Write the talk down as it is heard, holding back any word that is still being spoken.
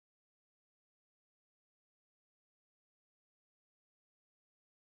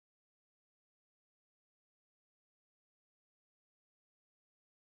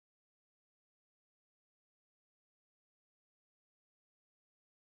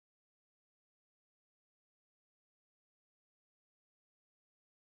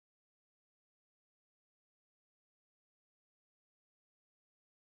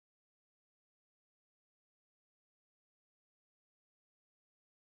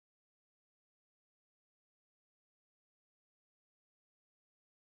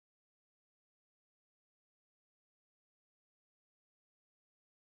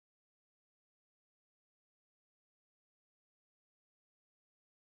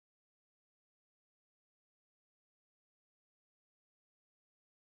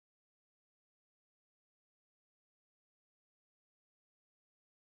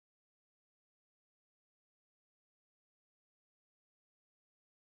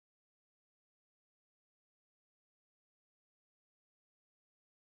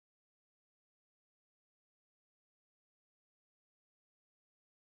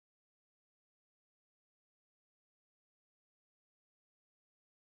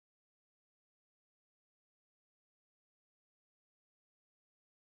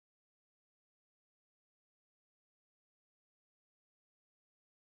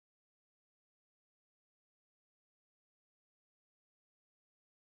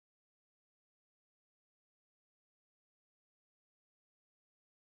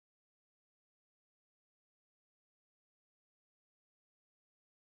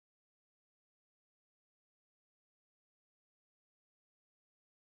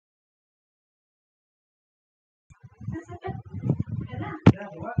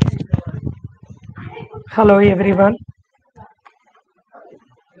Hello everyone.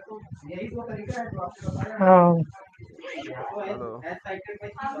 Um, Hello.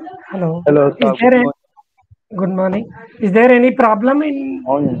 Hello. Hello, Is sir. there Good a good morning? Is there any problem in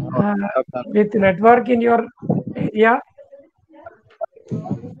morning. uh, Good afternoon. with network in your area?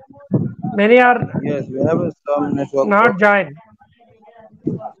 Many are Yes, we have some network not problem. joined.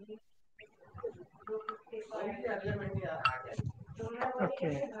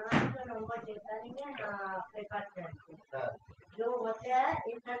 Okay.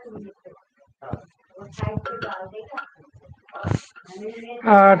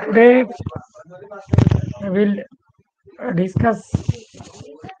 Today we will discuss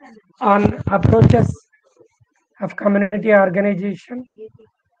on approaches of community organization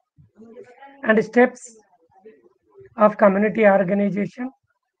and steps of community organization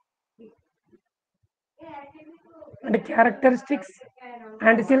and characteristics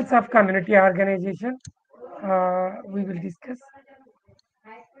and skills of community organization. We will discuss.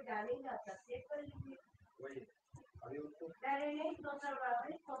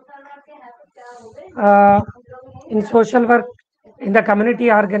 Uh, in social work, in the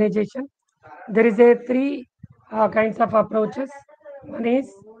community organization, there is a three kinds of approaches. One is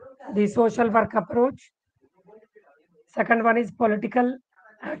the social work approach. Second one is political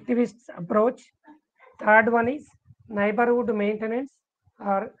activists approach. Third one is neighborhood maintenance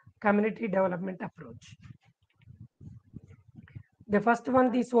or community development approach. The first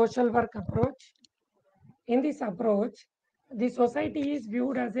one, the social work approach. In this approach, the society is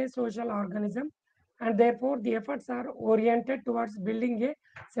viewed as a social organism and therefore the efforts are oriented towards building a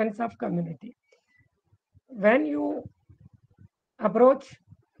sense of community. When you approach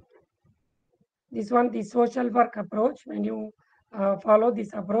this one, the social work approach, when you follow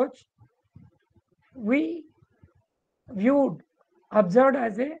this approach, we viewed, observed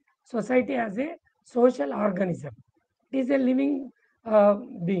as a society as a social organism. It is a living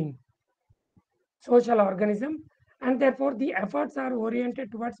being, social organism, and therefore the efforts are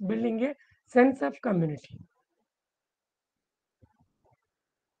oriented towards building a sense of community.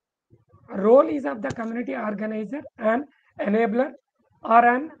 Role is of the community organizer, an enabler or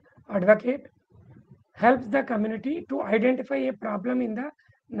an advocate, helps the community to identify a problem in the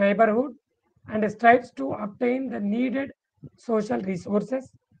neighborhood and strives to obtain the needed social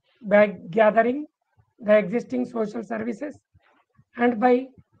resources by gathering the existing social services and by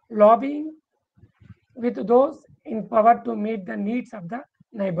lobbying with those in power to meet the needs of the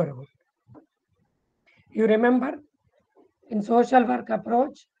neighborhood. You remember in social work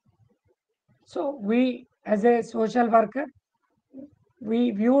approach, so we as a social worker,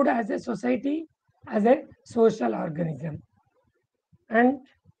 we viewed as a society as a social organism and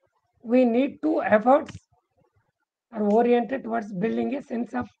we need to efforts are oriented towards building a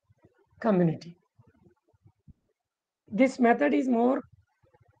sense of community. This method is more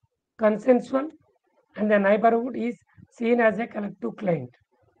consensual and the neighborhood is seen as a collective client.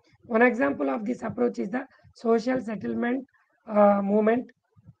 One example of this approach is the social settlement movement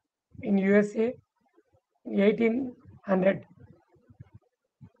in USA in 1800.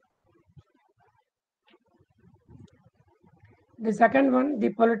 The second one, the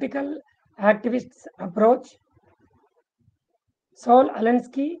political activists approach. Saul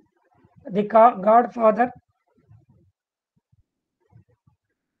Alinsky, the godfather.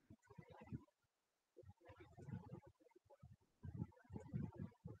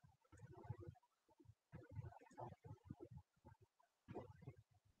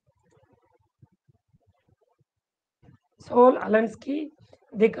 Saul Alinsky,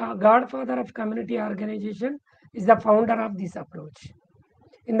 the godfather of community organization, is the founder of this approach.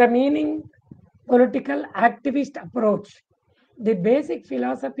 In the meaning political activist approach, the basic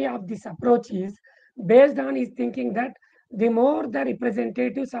philosophy of this approach is based on his thinking that the more the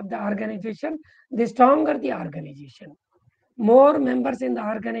representatives of the organization, the stronger the organization. More members in the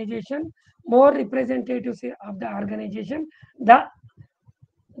organization, more representatives of the organization, the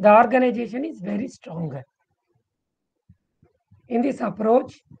organization is very stronger. In this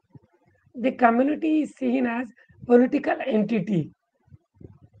approach, the community is seen as political entity.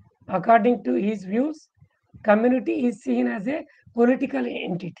 According to his views, community is seen as a political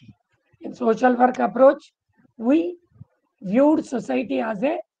entity. In social work approach, we viewed society as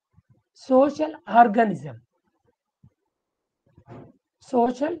a social organism.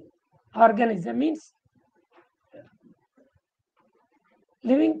 Social organism means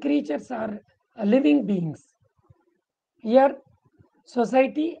living creatures are living beings. Here,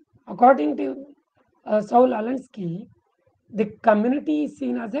 society, according to Saul Alinsky, the community is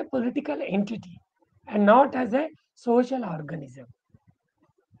seen as a political entity and not as a social organism.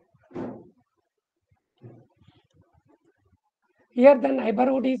 Here the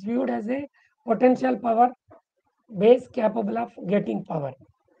neighborhood is viewed as a potential power base capable of getting power.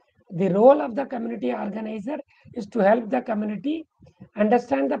 The role of the community organizer is to help the community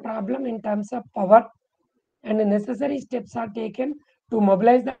understand the problem in terms of power, and the necessary steps are taken to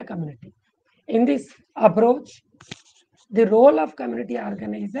mobilize the community. In this approach, the role of community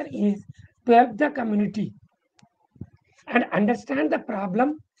organizer is to help the community and understand the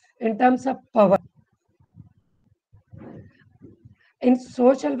problem in terms of power. In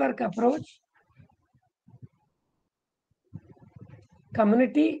social work approach,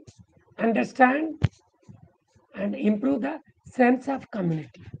 community understand and improve the sense of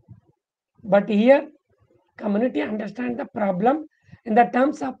community. But here, community understand the problem in the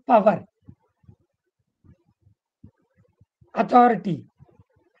terms of power, authority,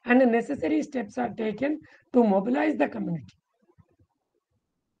 and the necessary steps are taken to mobilize the community.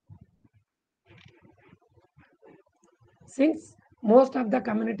 Since most of the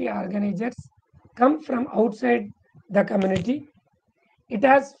community organizers come from outside the community, it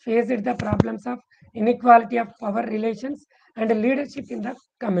has faced the problems of inequality of power relations and leadership in the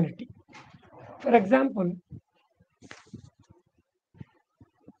community. For example,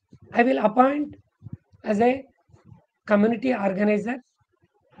 I will appoint as a community organizer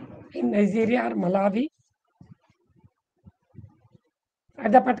in Nigeria or Malawi.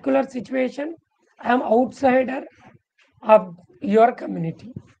 At the particular situation, I am outsider of your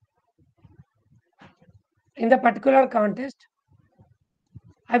community. In the particular context,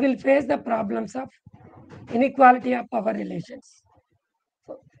 I will face the problems of inequality of power relations.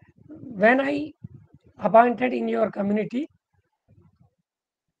 When I appointed in your community,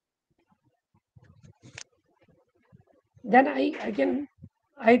 then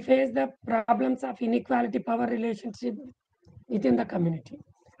I face the problems of inequality power relationship within the community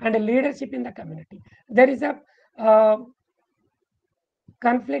and leadership in the community. There is a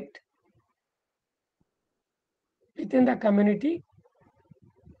conflict within the community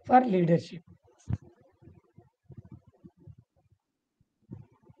for leadership.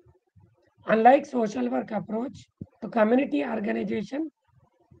 Unlike social work approach to community organization,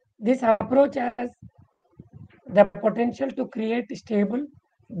 this approach has the potential to create stable,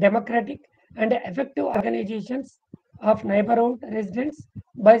 democratic, and effective organizations of neighborhood residents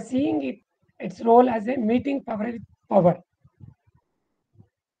by seeing its role as a meeting power with power.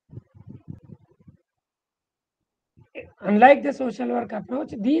 Unlike the social work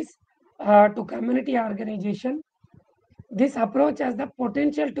approach, these to community organization, this approach has the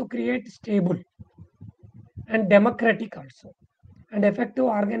potential to create stable and democratic also and effective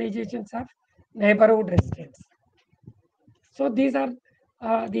organizations of neighborhood residents. So these are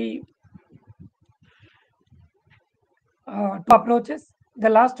the two approaches. The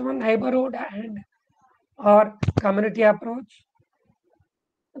last one, neighborhood and or community approach.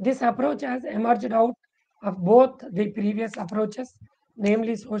 This approach has emerged out of both the previous approaches,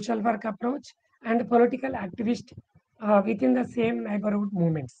 namely social work approach and political activist within the same neighborhood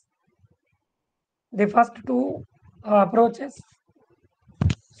movements. The first two approaches,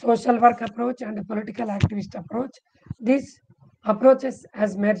 social work approach and political activist approach, these approaches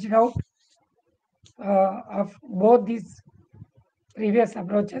has merged out of both these previous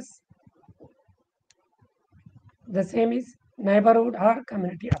approaches. The same is neighborhood or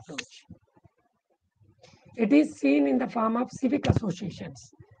community approach. It is seen in the form of civic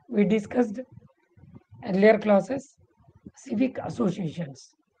associations. We discussed earlier classes, civic associations,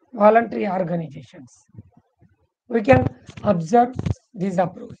 voluntary organizations. We can observe this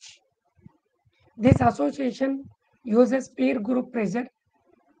approach. This association uses peer group pressure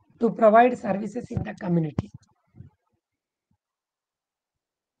to provide services in the community.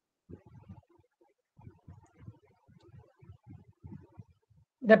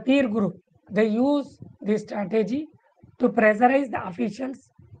 The peer group, they use this strategy to pressurize the officials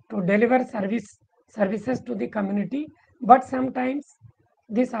to deliver services to the community, but sometimes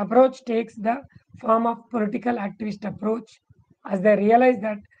this approach takes the form of political activist approach as they realize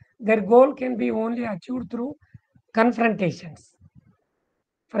that their goal can be only achieved through confrontations.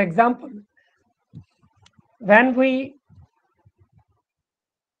 For example, when we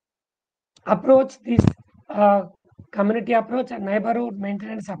approach this community approach and neighborhood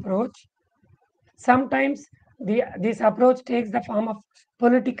maintenance approach, sometimes this approach takes the form of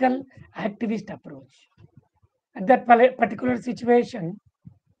political activist approach. At that particular situation,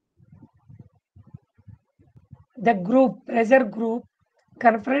 the pressure group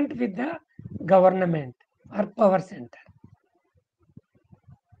confront with the government or power center.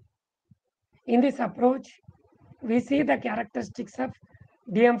 In this approach, we see the characteristics of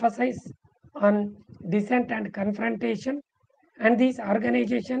de-emphasis on dissent and confrontation and these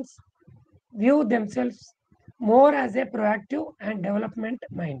organizations view themselves more as a proactive and development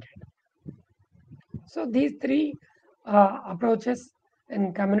minded. So these three approaches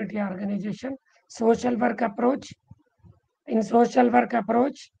in community organization. Social work approach. In social work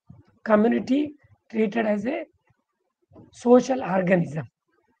approach, community treated as a social organism.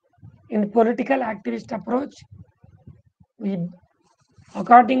 In political activist approach, we,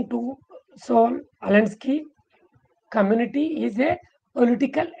 according to Sol Alinsky, community is a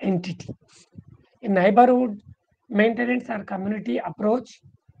political entity. In neighborhood maintenance or community approach,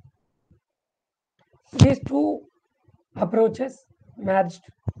 these two approaches merged.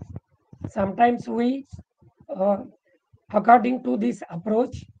 Sometimes we, uh, according to this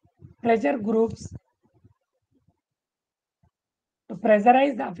approach, pressure groups to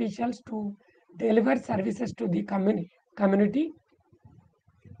pressurize the officials to deliver services to the community.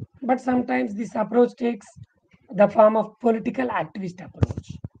 But sometimes this approach takes the form of political activist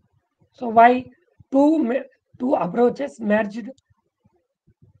approach. So why two approaches merged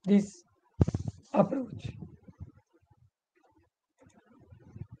this approach?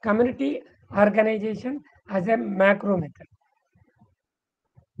 Community organization as a macro method.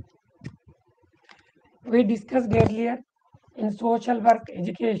 We discussed earlier in social work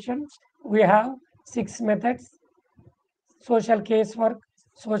education, we have 6 methods: social casework,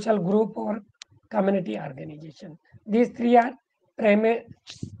 social group work, community organization. These three are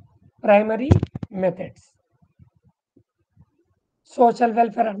primary methods. Social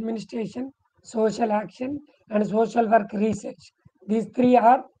welfare administration, social action, and social work research. These three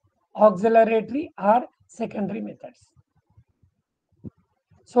are auxiliary or secondary methods.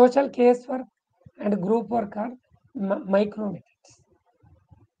 Social casework and group work are micro methods.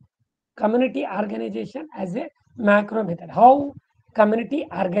 Community organization as a macro method. How community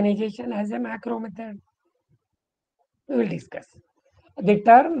organization as a macro method? We will discuss. The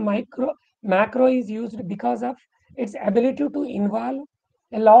term macro is used because of its ability to involve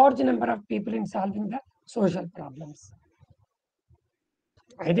a large number of people in solving the social problems.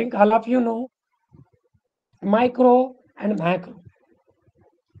 I think all of you know micro and macro.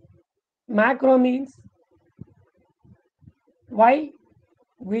 Macro means why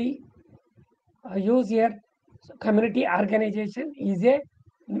we use here community organization is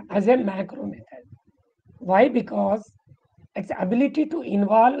as a macro method. Why? Because its ability to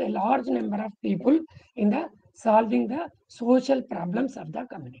involve a large number of people in the solving the social problems of the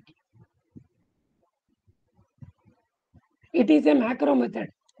community. It is a macro method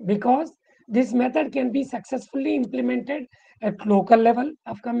because this method can be successfully implemented at local level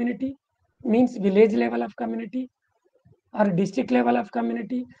of community, means village level of community, or district level of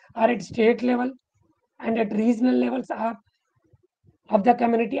community, or at state level, and at regional levels of the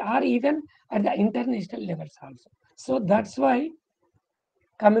community, or even at the international levels also. So that's why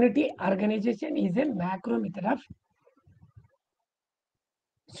community organization is a macro method of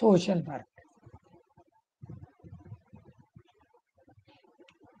social work.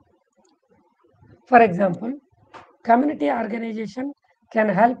 For example, community organization can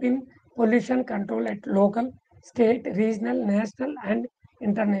help in pollution control at local, state, regional, national, and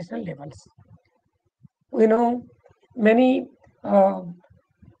international levels. We know many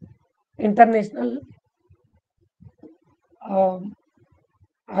international um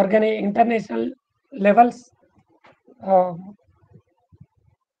international levels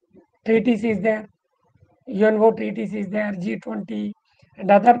treaties is there, UNO treaties is there, G20,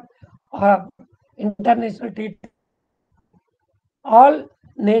 and other international treaties. All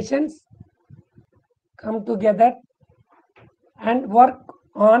nations come together and work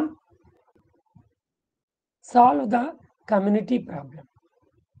on solve the community problem.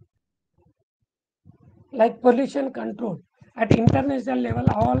 Like pollution control at international level,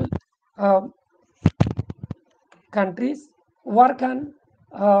 all uh, countries work on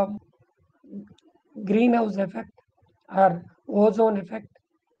greenhouse effect or ozone effect,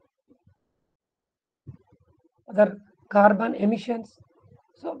 other carbon emissions.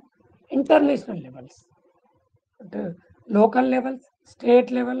 So international levels, at local levels,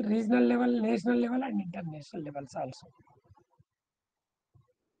 state level, regional level, national level, and international levels also.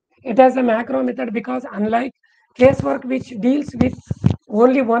 It has a macro method because unlike casework which deals with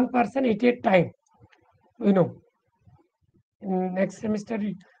only one person at a time, you know, in next semester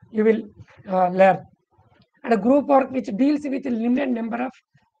you will learn, and a group work which deals with a limited number of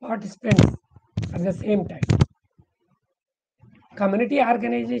participants at the same time. Community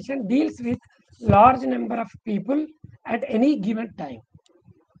organization deals with large number of people at any given time.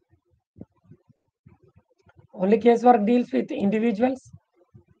 Only casework deals with individuals.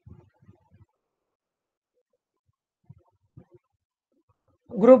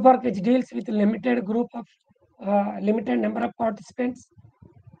 group work which deals with limited limited number of participants.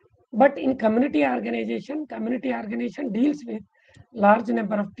 But in community organization deals with large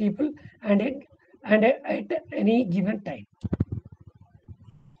number of people and at any given time.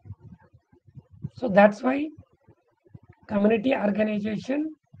 So that's why community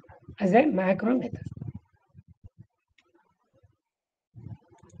organization as a macro method.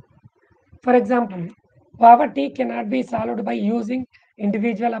 For example, poverty cannot be solved by using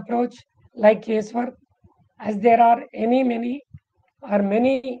individual approach like casework, as there are many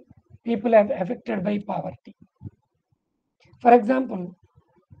people have affected by poverty. For example,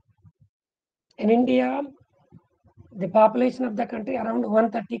 in India, the population of the country around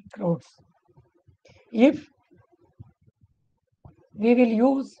 130 crores. If we will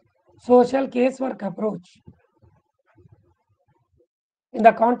use social casework approach in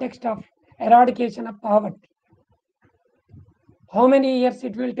the context of eradication of poverty, how many years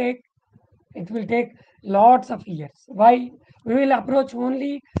it will take? It will take lots of years. Why? We will approach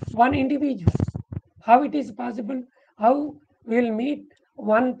only one individual. How it is possible? How we will meet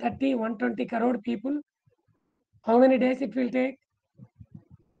 130, 120 crore people? How many days it will take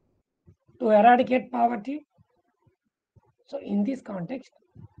to eradicate poverty? So in this context,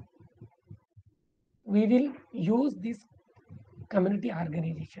 we will use this community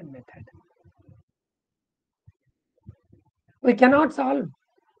organization method. We cannot solve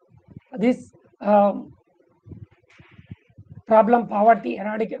this problem poverty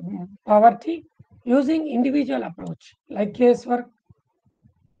using individual approach like casework.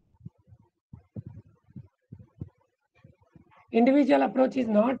 Individual approach is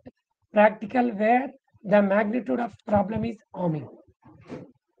not practical where the magnitude of problem is harming.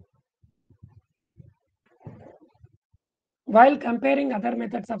 While comparing other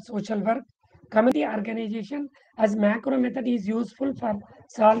methods of social work, community organization as macro method is useful for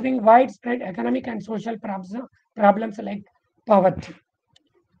solving widespread economic and social problems like poverty.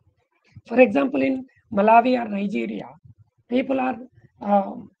 For example, in Malawi or Nigeria, people are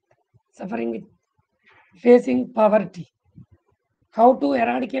suffering with facing poverty. How to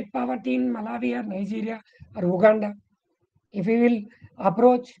eradicate poverty in Malawi or Nigeria or Uganda? If we will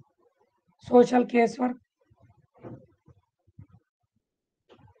approach social casework,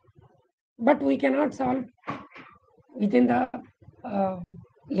 but we cannot solve within the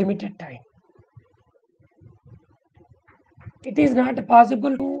limited time. It is not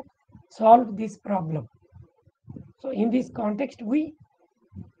possible to solve this problem. So in this context, we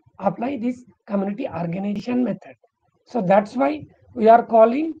apply this community organization method. So that's why we are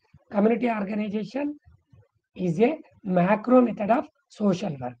calling community organization is a macro method of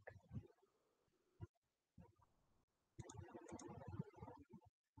social work.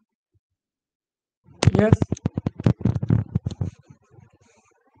 Yes.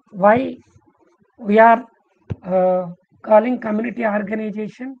 Why we are calling community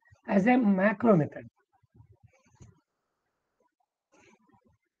organization as a macro method?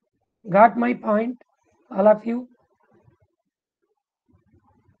 Got my point, all of you?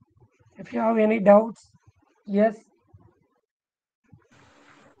 If you have any doubts, yes.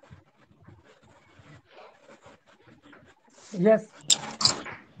 Yes.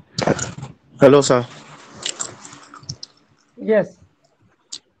 Hello, sir. Yes.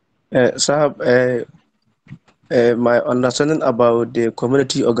 Sir, my understanding about the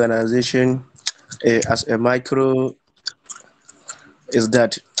community organization as a micro is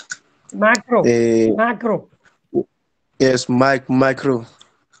that Macro. uh, Macro. yes, micro.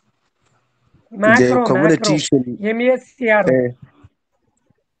 The Macro. community Macro. should MACRO.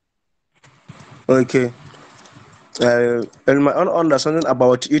 okay. And my own understanding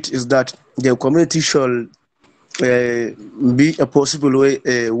about it is that the community should be a possible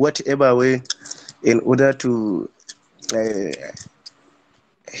way, whatever way, in order to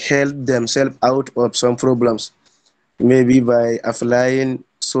help themselves out of some problems, maybe by applying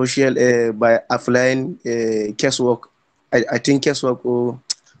casework. I think casework or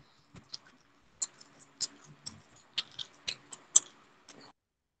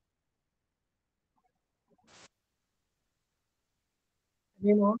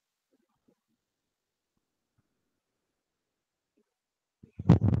You know,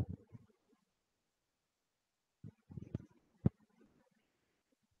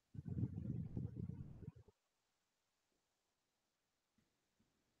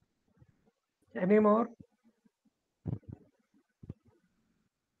 anymore.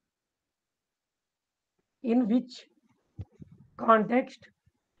 In which context?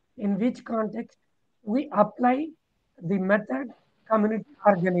 In which context we apply the method community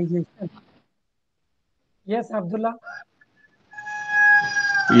organization? Yes, Abdullah.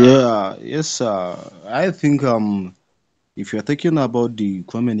 Yeah, yes, I think if you're talking about the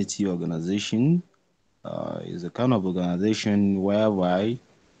community organization, is a kind of organization where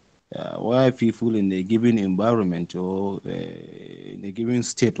people in a given environment or in a given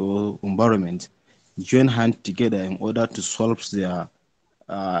state or environment join hands together in order to solve their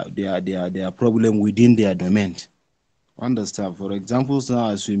problem within their domain. Understand? For example, now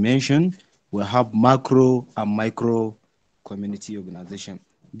as we mentioned, we have macro and micro community organization.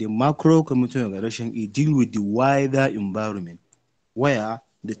 The macro community organization it deal with the wider environment where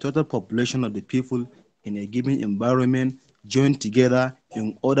the total population of the people in a given environment join together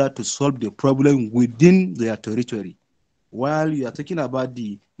in order to solve the problem within their territory. While you are talking about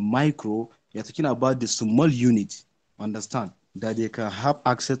the micro, you are talking about the small unit, understand, that they can have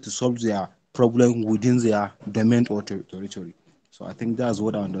access to solve their problem within their domain or territory. So I think that's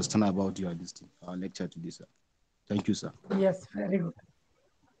what I understand about your this thing, our lecture today, sir. Thank you, sir. Yes, very good.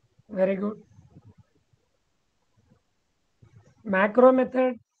 Very good. Macro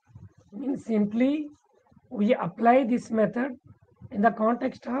method means simply we apply this method in the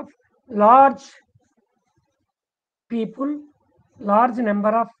context of large people, large number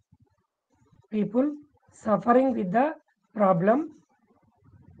of people suffering with the problem.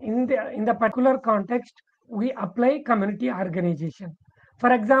 In the particular context, we apply community organization.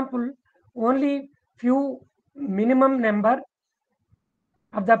 For example, only few minimum number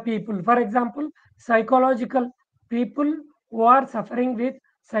of the people. For example, psychological people who are suffering with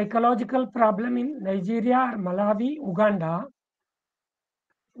psychological problem in Nigeria or Malawi, Uganda,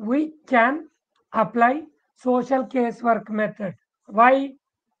 we can apply social casework method. Why?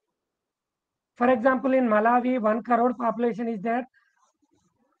 For example, in Malawi, 1 crore population is there.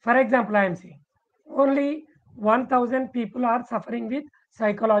 For example, I am saying only 1000 people are suffering with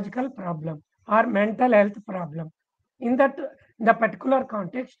psychological problem or mental health problem. In that the particular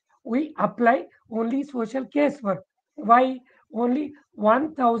context, we apply only social casework. Why? Only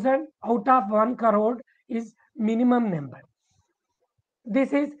 1000 out of 1 crore is minimum number.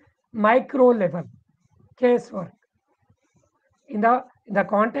 This is micro level casework. In the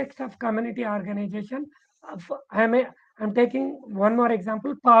context of community organization, I'm taking one more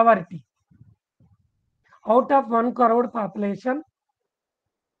example: poverty. Out of 1 crore population,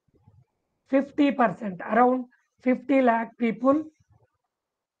 50%, around 50 lakh people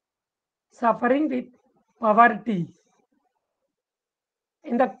suffering with poverty.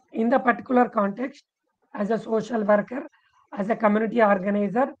 In the particular context, as a social worker, as a community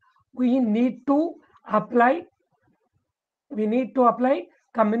organizer, we need to apply we need to apply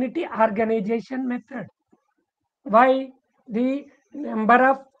community organization method. Why? The number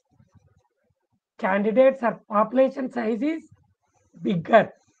of candidates or population size is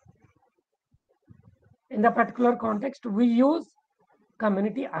bigger. In the particular context, we use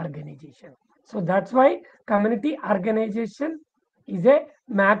community organization. So that's why community organization is a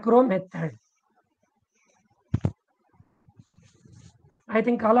macro method. I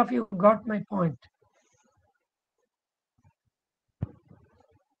think all of you got my point.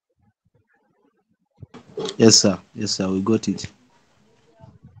 Yes, sir. Yes, sir. We got it.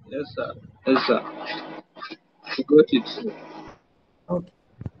 Yes, sir. Yes, sir. You got it. Okay.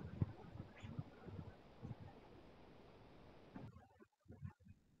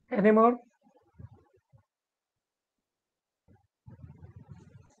 Any more?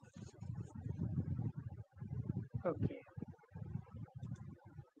 Okay.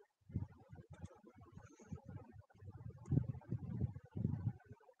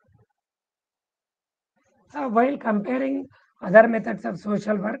 While comparing other methods of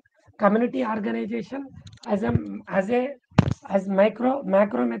social work, community organization as a as a as macro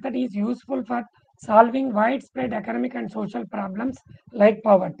method is useful for solving widespread economic and social problems like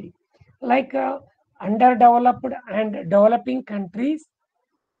poverty, like underdeveloped and developing countries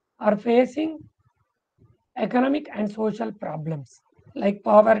are facing economic and social problems like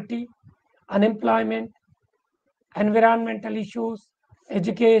poverty, unemployment, environmental issues,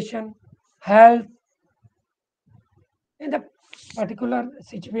 education, health. In the particular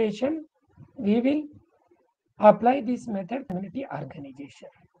situation, we will apply this method community organization.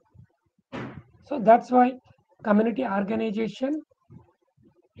 So that's why community organization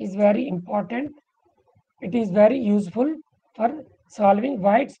is very important. It is very useful for solving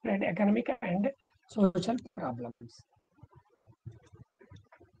widespread economic and social problems.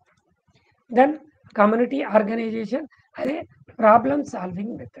 Then community organization as a problem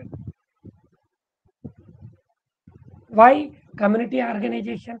solving method. Why community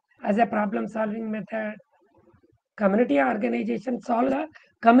organization as a problem solving method? Community organization solve the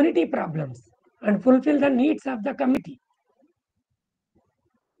community problems and fulfill the needs of the community.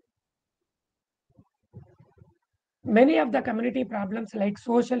 Many of the community problems like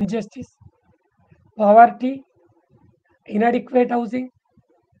social injustice, poverty, inadequate housing,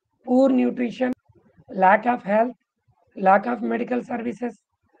 poor nutrition, lack of health, lack of medical services,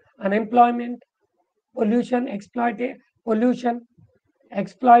 unemployment, pollution, pollution,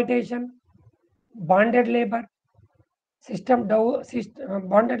 exploitation, bonded labor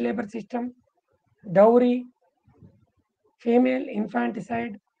bonded labor system, dowry, female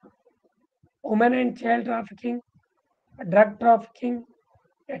infanticide, women and child trafficking, drug trafficking,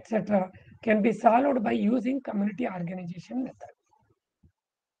 etc., can be solved by using community organization method.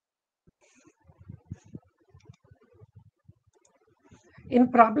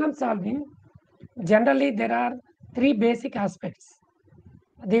 In problem solving, generally there are three basic aspects.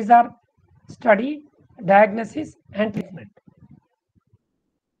 These are study, diagnosis, and treatment.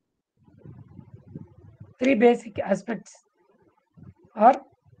 Three basic aspects are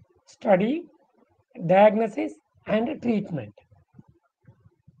study, diagnosis, and treatment.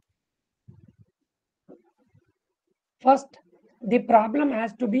 First, the problem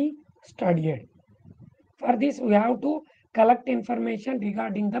has to be studied. For this, we have to collect information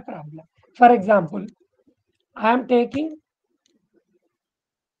regarding the problem. For example, I am taking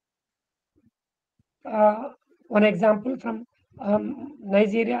one example from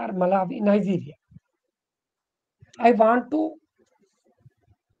Nigeria or Malawi, Nigeria. I want to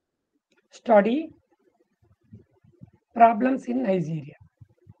study problems in Nigeria.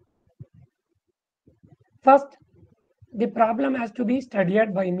 First, the problem has to be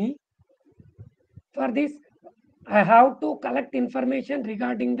studied by me. For this, I have to collect information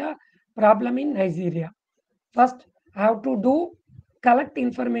regarding the problem in Nigeria. First, I have to collect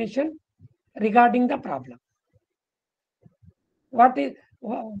information regarding the problem.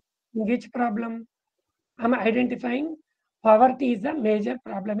 Which problem? I'm identifying poverty is a major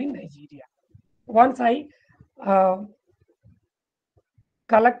problem in Nigeria. Once I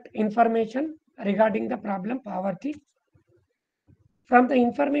collect information regarding the problem poverty, from the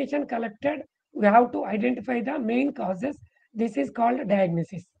information collected, we have to identify the main causes. This is called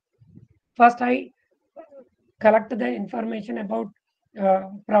diagnosis. First, I collect the information about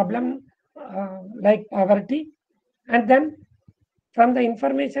problem like poverty, and then from the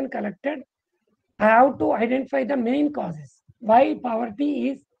information collected, I have to identify the main causes. Why poverty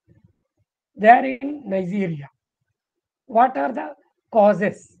is there in Nigeria? What are the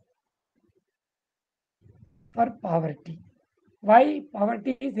causes for poverty? Why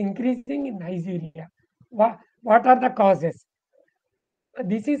poverty is increasing in Nigeria? What are the causes?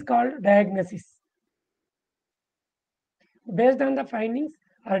 This is called diagnosis. Based on the findings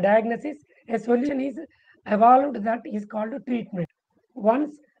or diagnosis, a solution is evolved that is called treatment.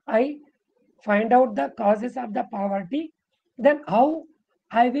 Once I find out the causes of the poverty, then how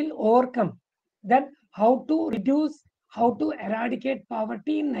I will overcome, then how to reduce, how to eradicate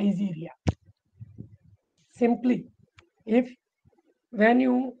poverty in Nigeria. Simply, if when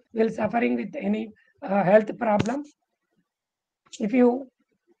you will suffering with any health problem, if you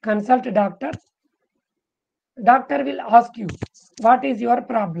consult a doctor, doctor will ask you, what is your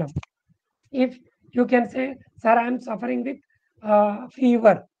problem? If you can say, sir, I am suffering with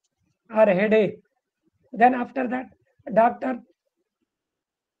fever or headache, then after that, doctor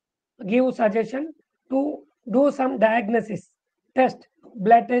give suggestion to do some diagnosis, test,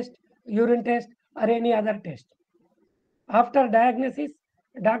 blood test, urine test, or any other test. After diagnosis,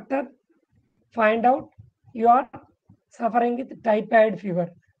 doctor find out you are suffering with typhoid fever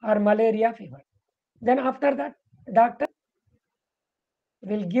or malaria fever. Then after that, doctor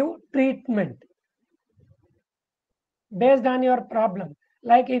will give treatment based on your problem.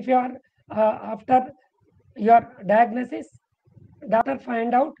 Like if you are after your diagnosis, doctor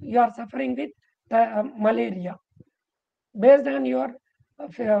find out you are suffering with malaria. Based on your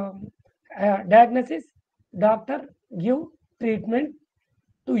diagnosis, doctor give treatment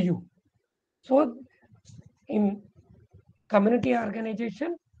to you. So in community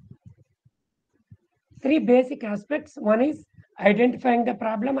organization, three basic aspects. One is identifying the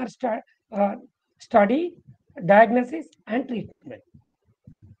problem or study, diagnosis, and treatment.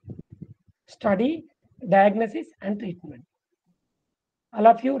 Study, diagnosis, and treatment. All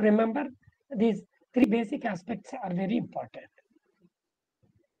of you remember these three basic aspects are very important.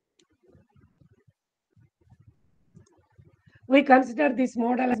 We consider this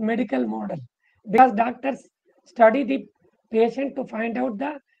model as medical model because doctors study the patient to find out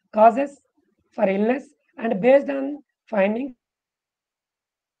the causes for illness, and based on findings,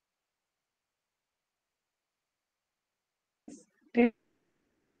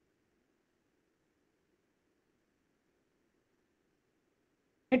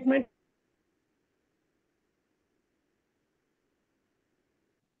 treatment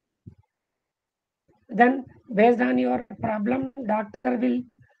Then based on your problem, doctor will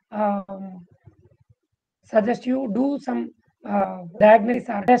suggest you do some diagnosis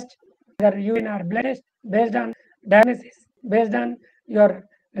or test, either urine or blood test. Based on diagnosis, based on your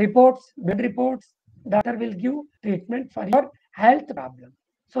reports, blood reports, doctor will give treatment for your health problem.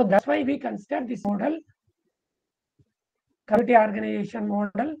 So that's why we consider this model, community organization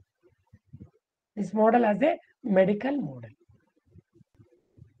model, this model as a medical model.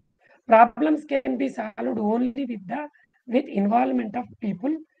 Problems can be solved only with involvement of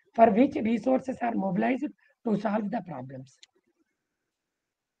people, for which resources are mobilized to solve the problems.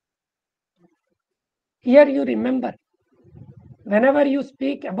 Here you remember, whenever you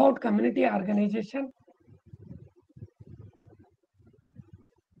speak about community organization,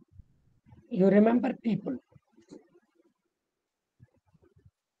 you remember people.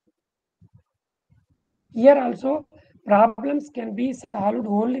 Here also, problems can be solved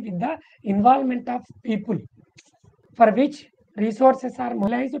only with the involvement of people, for which resources are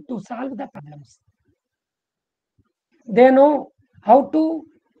mobilized to solve the problems. They know how to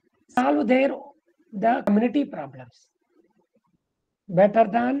solve the community problems better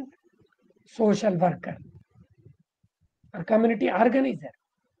than social worker or community organizer.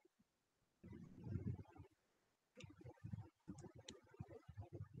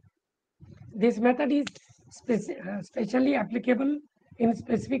 This method is specially applicable in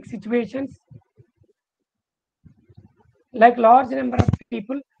specific situations, like large number of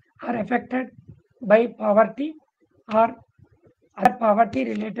people are affected by poverty or other poverty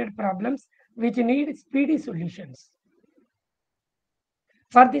related problems which need speedy solutions.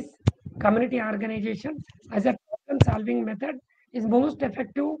 For this, community organization as a problem solving method is most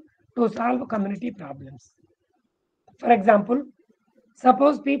effective to solve community problems. For example,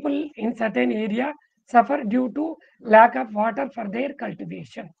 suppose people in certain area suffer due to lack of water for their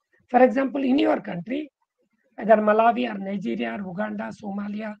cultivation. For example, in your country, either Malawi or Nigeria or Uganda,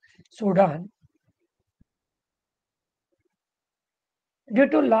 Somalia, Sudan, due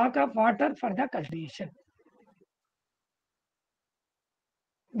to lack of water for the cultivation,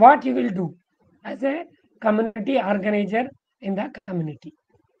 what you will do as a community organizer in the community?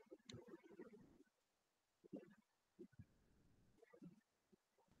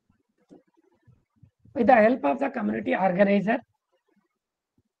 With the help of the community organizer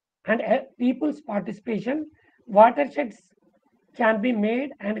and people's participation, watersheds can be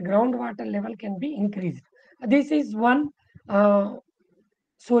made and groundwater level can be increased. This is one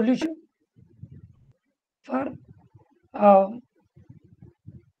solution for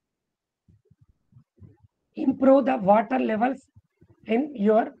improve the water levels in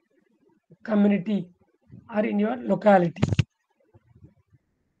your community or in your locality.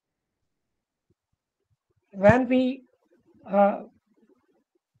 When we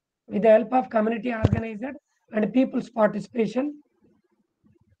with the help of community organizer and people's participation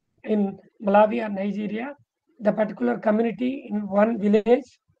in Malawi or Nigeria, the particular community in one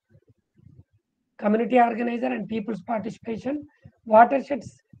village, community organizer and people's participation,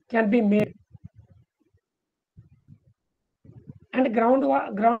 watersheds can be made and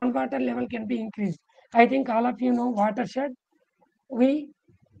groundwater level can be increased. I think all of you know watershed. We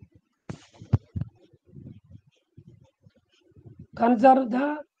conserve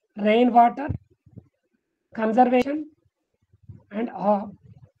the rainwater, conservation and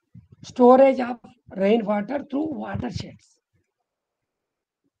storage of rainwater through watersheds.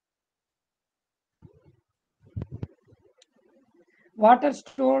 Water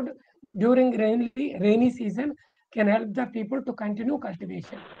stored during rainy season can help the people to continue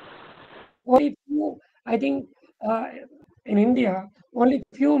cultivation. Only few, I think, in India, only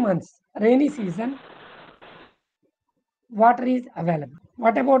few months rainy season water is available.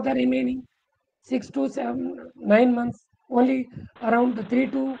 What about the remaining 6 to 7, 9 months? Only around 3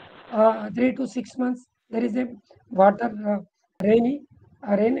 to 6 months there is a water rainy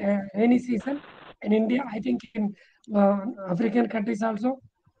season in India. I think in African countries also,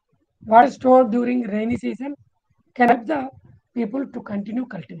 water stored during rainy season can help the people to continue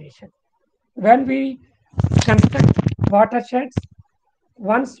cultivation. When we construct watersheds,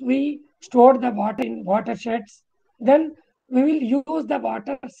 once we store the water in watersheds, then we will use the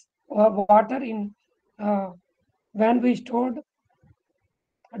water in when we stored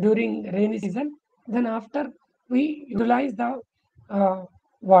during rainy season. Then after we utilize the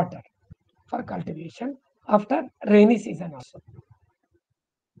water for cultivation after rainy season also.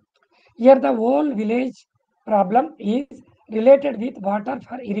 Here the whole village problem is related with water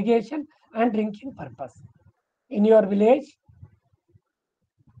for irrigation and drinking purpose. In your village,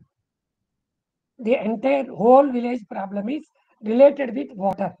 the entire whole village problem is related with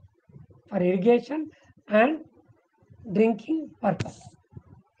water for irrigation and drinking purpose,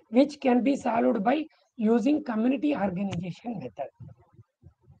 which can be solved by using community organization method.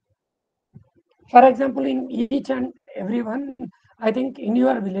 For example, in each and every one, I think in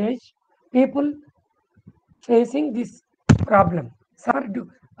your village, people facing this problem. Some do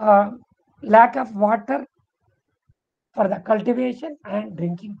lack of water for the cultivation and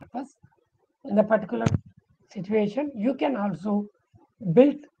drinking purpose. In the particular situation, you can also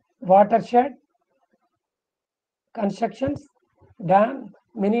build watershed constructions,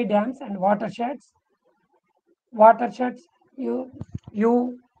 mini dams and watersheds. Watersheds,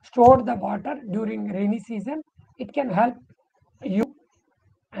 you store the water during rainy season. It can help you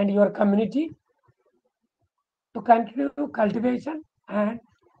and your community to continue cultivation and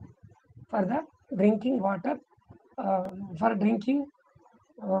for the drinking water, for drinking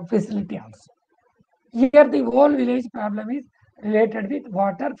facility also. Here the whole village problem is related with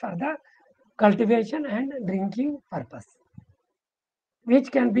water for the cultivation and drinking purpose,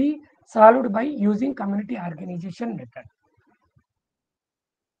 which can be solved by using community organization method.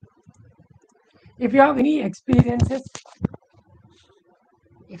 If you have any experiences,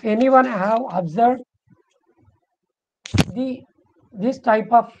 if anyone have observed this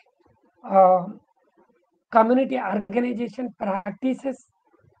type of uh, community organization practices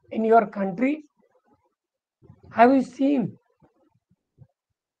in your country, have you seen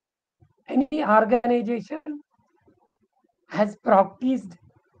any organization has practiced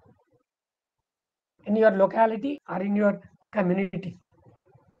in your locality or in your community?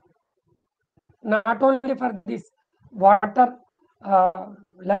 Not only for this water,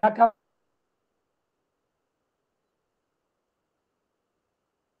 lack of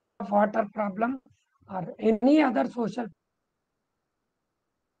water problem or any other social.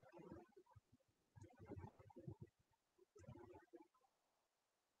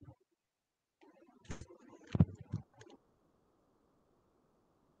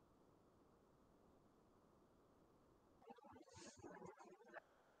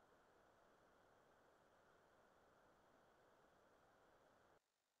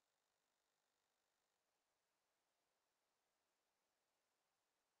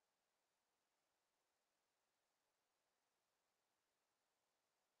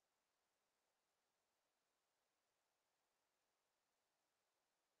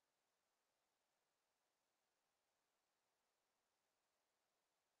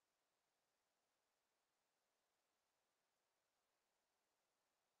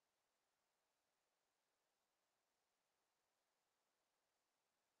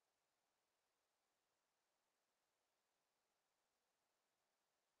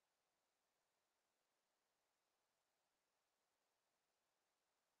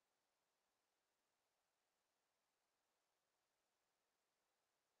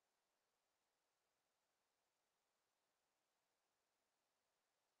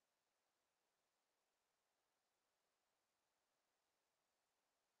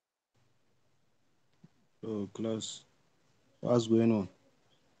 Oh, class, what's going on?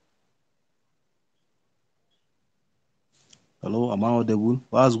 Hello, am I audible?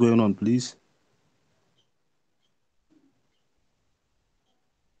 What's going on, please?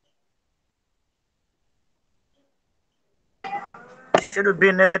 Should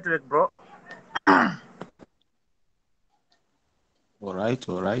be network, bro. All right,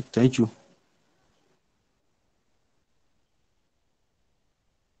 thank you.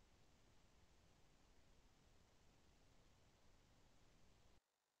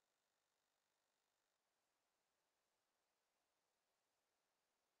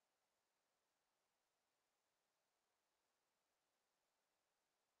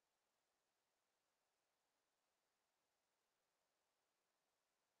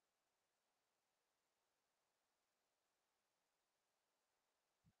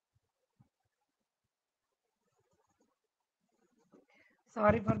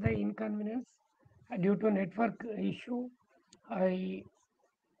 Sorry for the inconvenience due to network issue. I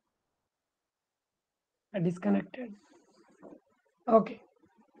disconnected. Okay,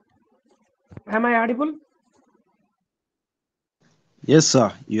 am I audible? Yes,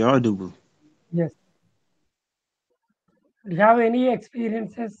 sir, you're audible. Yes. Do you have any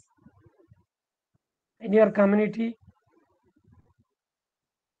experiences in your community?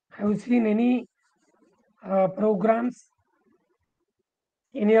 Have you seen any programs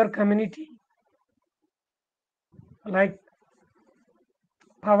in your community like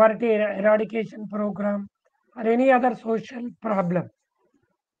poverty eradication program or any other social problem?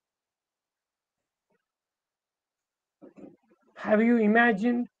 Have you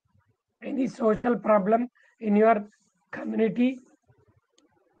imagined any social problem in your community?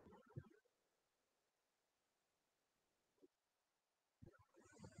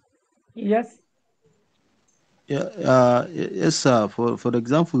 Yes. Yeah, yes, sir. For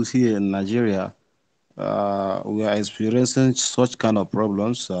examples here in Nigeria, we are experiencing such kind of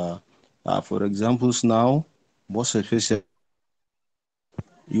problems. For examples now, most especially,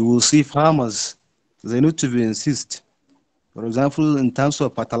 you will see farmers, they need to be insist. For example, in terms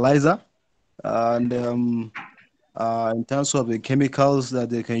of fertilizer and in terms of the chemicals that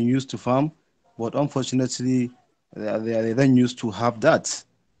they can use to farm, but unfortunately, they then used to have that.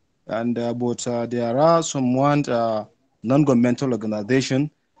 And but there are some one non-governmental organization,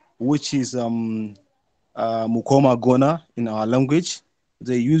 which is Mukoma Gona in our language.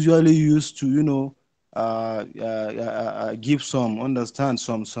 They usually used to, give understand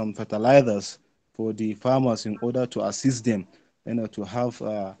some fertilizers for the farmers in order to assist them, to have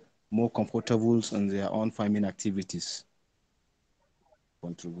more comfortable in their own farming activities.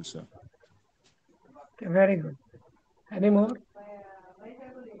 Contribution. Okay, very good. Any more?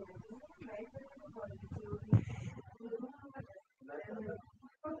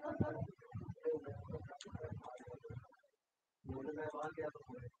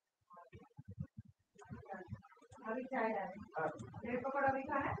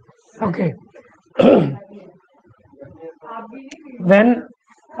 Okay. When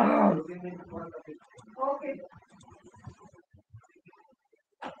uh,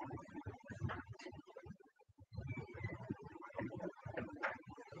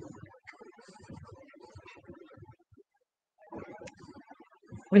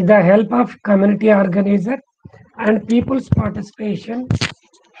 with the help of community organizer and people's participation,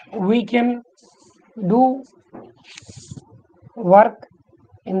 we can do work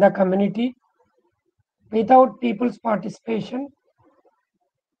in the community. Without people's participation,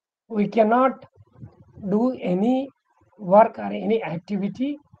 we cannot do any work or any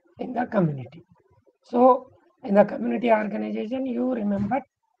activity in the community. So, in the community organization, you remember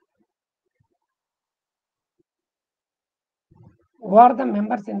who are the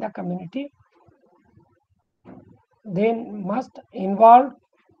members in the community. They must involve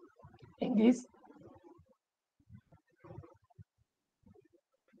in this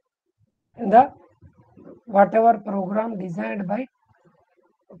in the whatever program designed by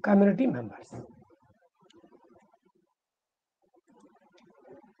community members.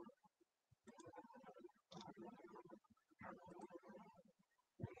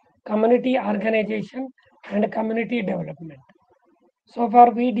 Community organization and community development. So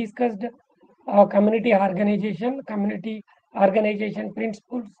far, we discussed community organization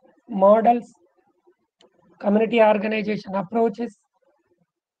principles, models, community organization approaches,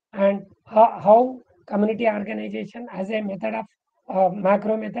 and how community organization as a method of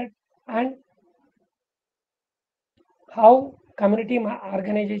macro method, and how community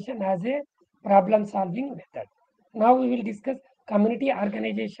organization as a problem solving method. Now we will discuss community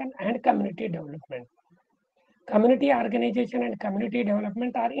organization and community development. Community organization and community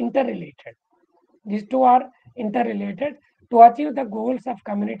development are interrelated. These two are interrelated. To achieve the goals of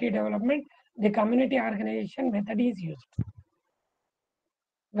community development, the community organization method is used.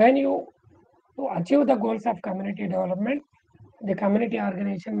 When you to achieve the goals of community development, the community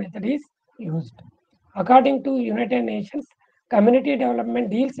organization method is used. According to United Nations, community development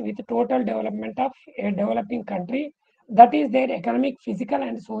deals with total development of a developing country, that is their economic, physical,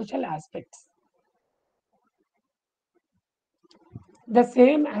 and social aspects. The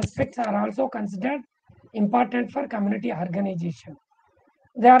same aspects are also considered important for community organization.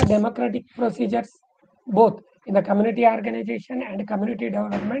 There are democratic procedures both in the community organization and community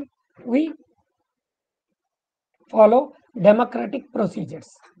development. We follow democratic procedures.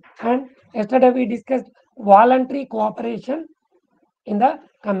 And yesterday we discussed voluntary cooperation in the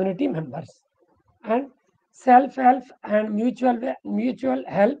community members and self-help and mutual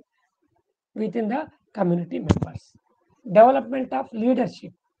help within the community members. Development of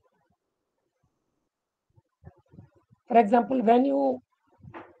leadership. For example, when you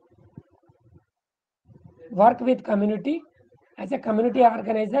work with community as a community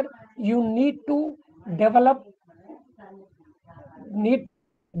organizer, you need to develop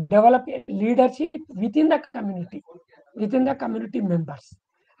a leadership within the community members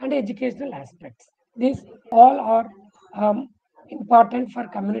and educational aspects. These all are important for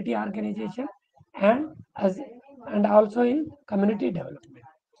community organization and as and also in community development.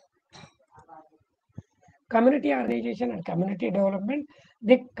 Community organization and community development.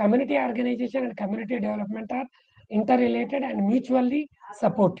 The community organization and community development are interrelated and mutually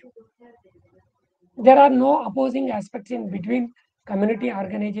supportive. There are no opposing aspects in between community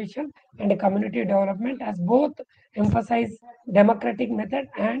organization and community development, as both emphasize democratic method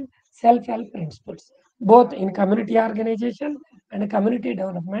and self-help principles. Both in community organization and community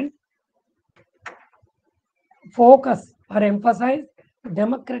development, focus or emphasize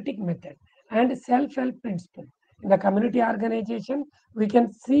democratic method and self-help principle. In the community organization, we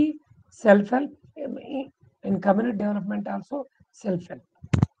can see self-help. In community development also self-help.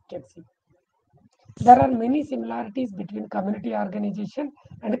 Can see. There are many similarities between community organization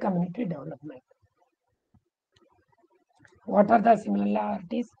and community development. What are the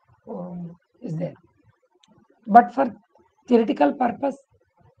similarities is there? But for theoretical purpose,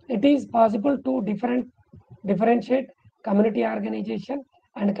 it is possible to differentiate community organization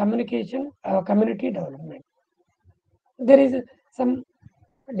and community development. There is some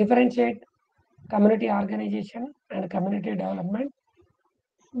differentiate community organization and community development,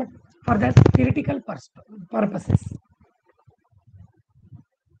 but for the theoretical purposes.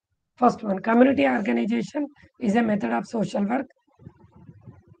 First one, community organization is a method of social work,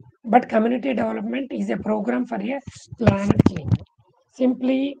 but community development is a program for a planet change.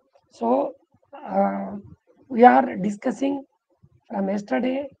 Simply, so we are discussing from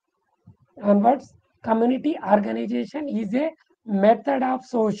yesterday onwards, community organization is a method of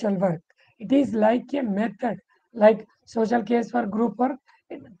social work. It is like a method, like social case for group work.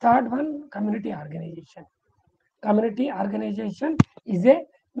 Third one, community organization. Community organization is a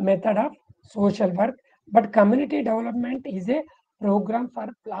method of social work, but community development is a program for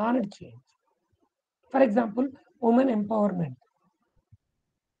planet change. For example, women empowerment.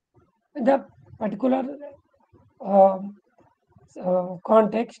 In the particular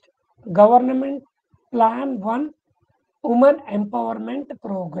context, government plan one women empowerment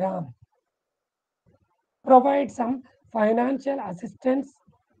program. Provide some financial assistance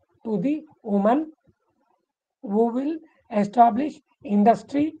to the women who will establish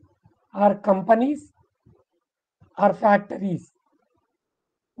industry or companies or factories.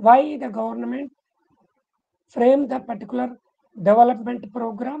 Why the government frame the particular development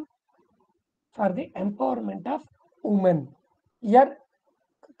program? For the empowerment of women. Here,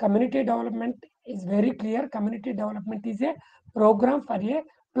 community development is very clear. Community development is a program for a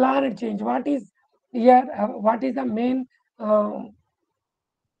planet change. What is here? What is the main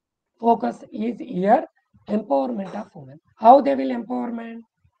focus is here? Empowerment of women. How they will empowerment?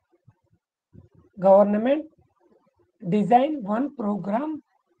 Government design one program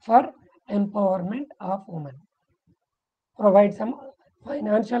for empowerment of women. Provide some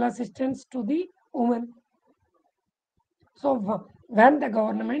financial assistance to the women. So when the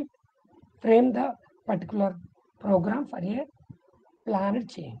government frame the particular program for a planet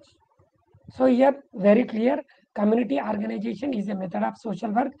change. So here very clear, community organization is a method of social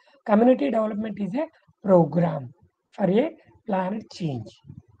work. Community development is a program for a planet change.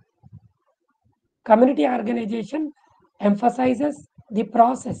 Community organization emphasizes the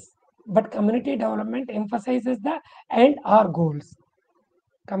process, but community development emphasizes the end or goals.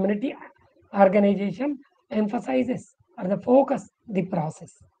 Community organization emphasizes or the focus the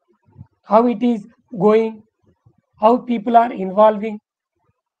process, how it is going, how people are involving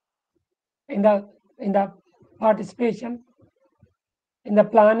in the participation, in the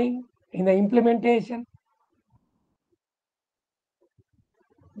planning, in the implementation.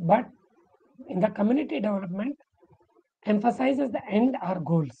 But in the community development emphasizes the end or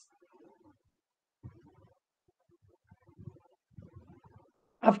goals.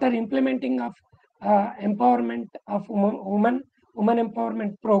 After implementing of empowerment of women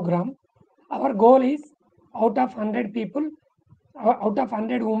empowerment program, our goal is out of 100 people, out of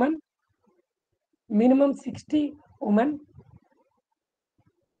 100 women, minimum 60 women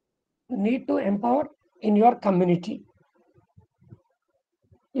need to empower in your community.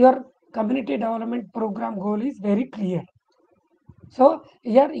 Your community development program goal is very clear. So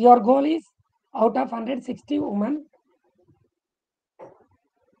here your goal is out of 160 women,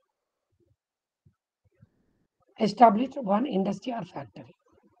 establish one industry or factory.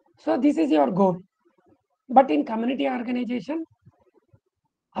 So this is your goal. But in community organization,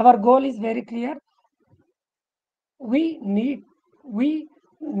 our goal is very clear. We need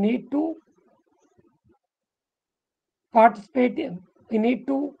to participate in, we need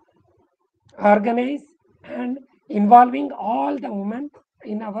to organize and involving all the women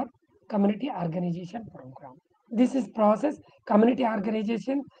in our community organization program. This is process. Community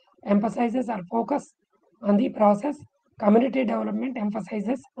organization emphasizes or focus on the process. Community development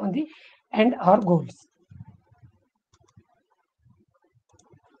emphasizes on the end or goals.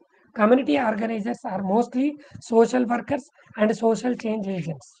 Community organizers are mostly social workers and social change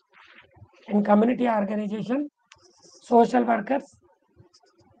agents. In community organization, social workers,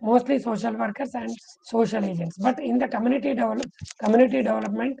 mostly social workers and social agents. But in the community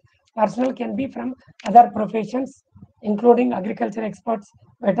development, personnel can be from other professions including agriculture experts,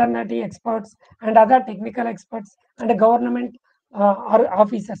 veterinary experts, and other technical experts, and government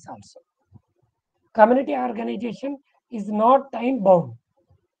officers also. Community organization is not time bound.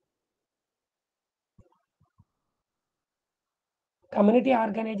 Community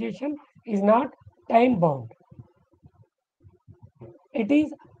organization is not time bound. It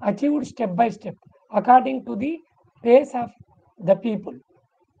is achieved step by step according to the pace of the people.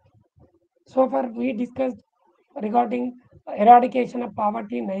 So far, we discussed regarding eradication of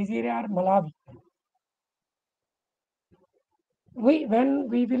poverty in Nigeria or Malawi. When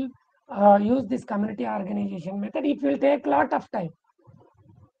we will use this community organization method, it will take lot of time.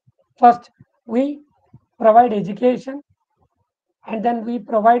 First, we provide education, and then we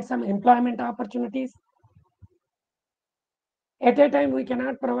provide some employment opportunities. At a time, we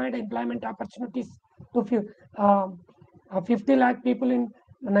cannot provide employment opportunities to 50 lakh people in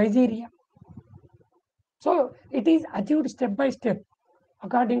Nigeria. So it is achieved step by step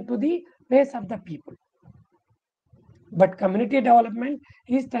according to the pace of the people. But community development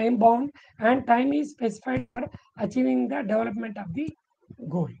is time bound, and time is specified for achieving the development of the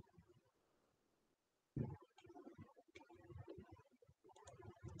goal.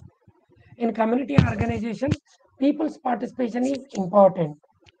 In community organization, people's participation is important.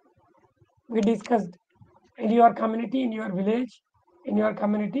 We discussed in your community, in your village, in your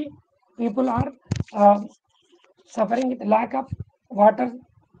community, people are suffering with lack of water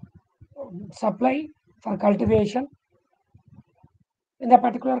supply for cultivation. In the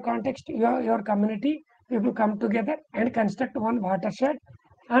particular context, your community, people come together and construct one watershed,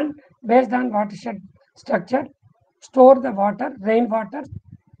 and based on watershed structure, store the water, rainwater,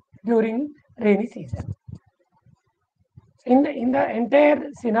 during rainy season. In the entire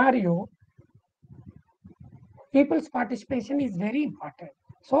scenario, people's participation is very important.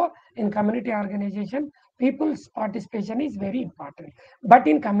 So in community organization, people's participation is very important. But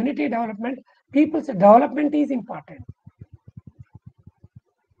in community development, people's development is important.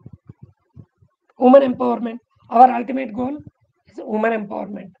 Women empowerment, our ultimate goal is women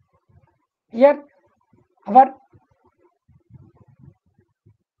empowerment. Here, our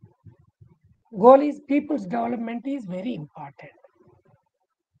goal is people's development is very important,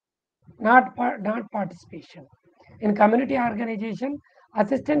 not participation. In community organization,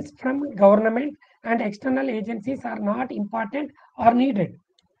 assistance from government and external agencies are not important or needed.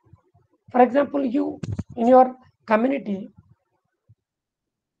 For example, you in your community,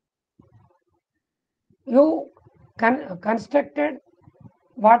 you constructed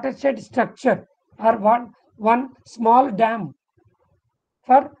watershed structure or one small dam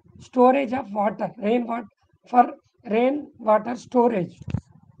for storage of water, for rainwater storage.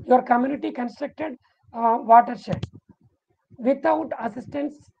 Your community constructed watershed without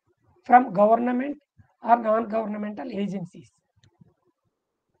assistance from government or non-governmental agencies.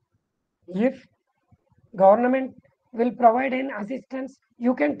 If government will provide an assistance,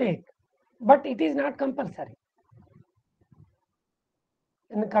 you can take, but it is not compulsory.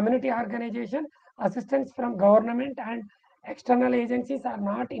 In the community organization, assistance from government and external agencies are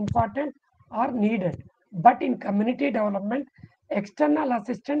not important or needed. But in community development, external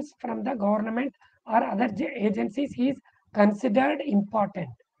assistance from the government or other agencies is considered important.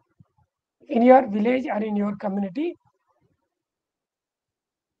 In your village or in your community,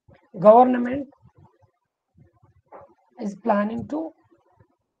 government is planning to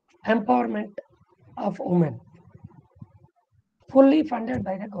empowerment of women, fully funded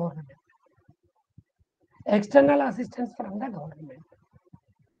by the government. External assistance from the government.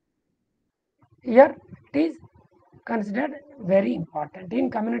 Here it is considered very important. In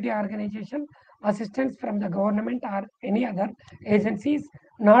community organization, assistance from the government or any other agencies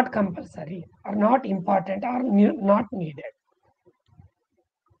not compulsory or not important or not needed.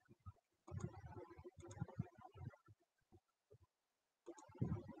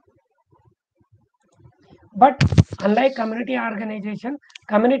 But unlike community organization,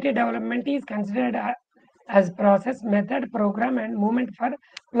 community development is considered as process, method, program, and movement for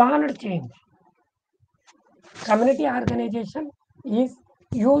planned change. Community organization is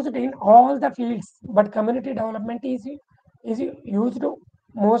used in all the fields, but community development is used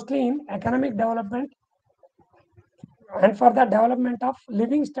mostly in economic development and for the development of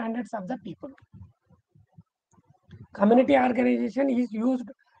living standards of the people. Community organization is used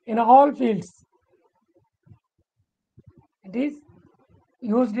in all fields. It is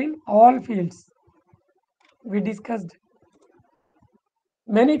used in all fields. We discussed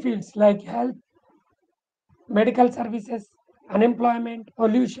many fields like health, medical services, unemployment,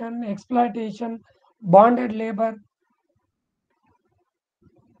 pollution, exploitation, bonded labor,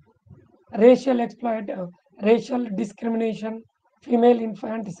 racial racial discrimination, female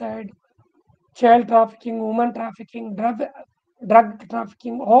infanticide, child trafficking, woman trafficking, drug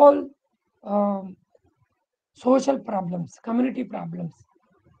trafficking, all um, social problems, community problems.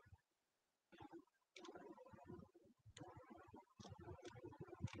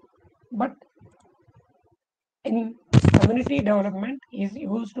 But in community development is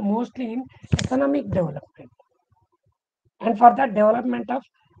used mostly in economic development and for the development of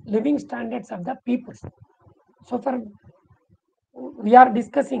living standards of the people. So for we are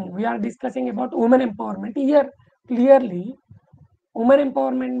discussing about women empowerment here. Clearly women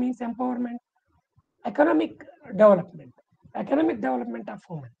empowerment means empowerment economic development, economic development of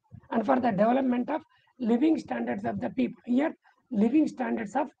women, and for the development of living standards of the people here, living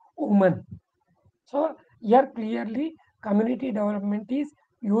standards of women. So here clearly community development is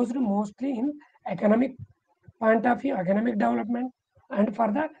used mostly in economic point of view, economic development, and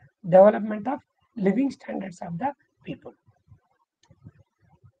for the development of living standards of the people.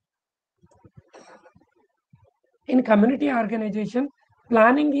 In community organization,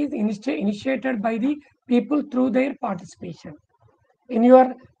 planning is initiated by the people through their participation. In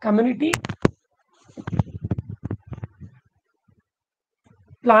your community,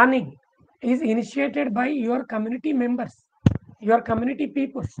 planning is initiated by your community members, your community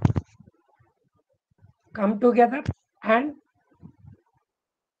people come together and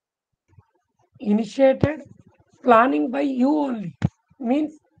initiated planning by you only,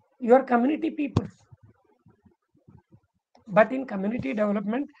 means your community people. But in community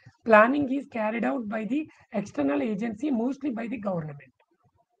development, planning is carried out by the external agency, mostly by the government.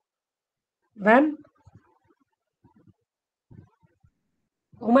 When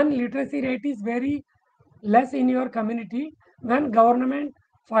women literacy rate is very less in your community, when government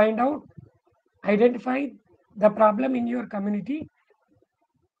find out, identify the problem in your community,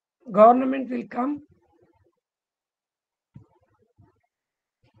 government will come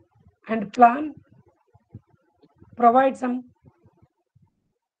and plan, provide some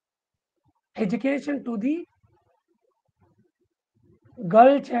education to the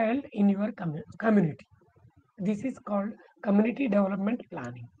girl child in your community. This is called community development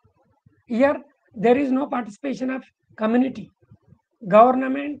planning. Here there is no participation of community.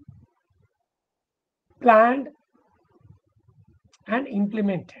 Government planned and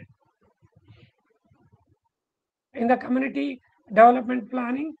implemented. In the community development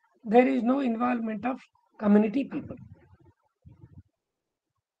planning, there is no involvement of community people.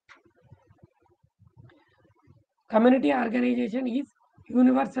 Community organization is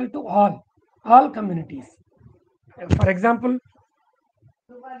universal to all communities. For example,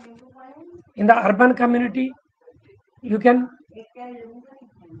 in the urban community, you can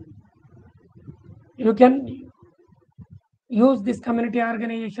use this community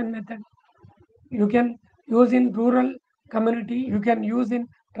organization method. You can use in rural community, you can use in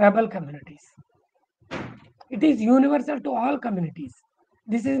tribal communities. It is universal to all communities.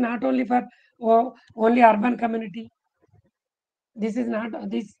 This is not only for only urban community. This is not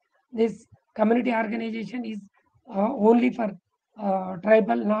this community organization is only for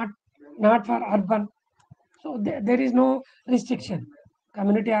tribal, not for urban. So there is no restriction.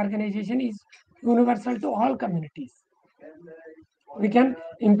 Community organization is universal to all communities. We can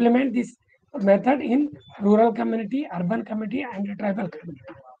implement this method in rural community, urban community, and tribal community.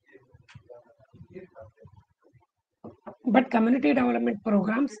 But community development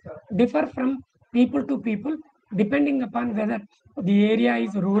programs differ from people to people depending upon whether the area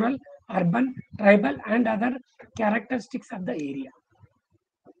is rural, urban, tribal, and other characteristics of the area.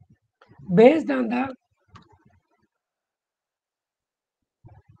 Based on the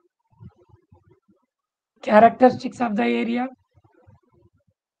characteristics of the area,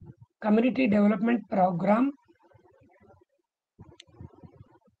 community development program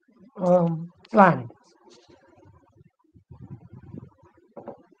planned.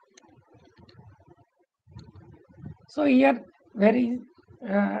 So here very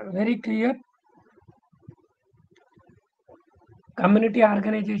clear community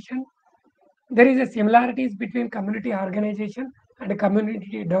organization. There is a similarities between community organization and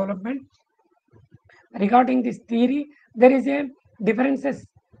community development. Regarding this theory, there is a differences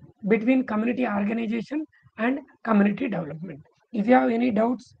between community organization and community development. If you have any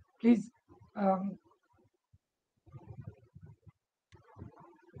doubts, please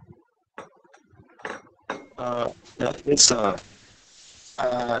Yes,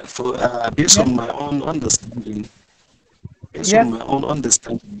 for based yes, on my own understanding, yes,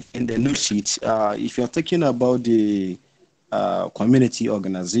 in the note sheet, if you're talking about the community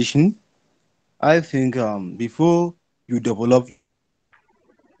organization, I think before you develop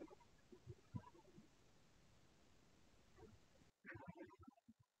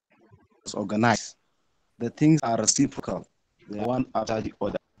organized. The things are reciprocal, the one after the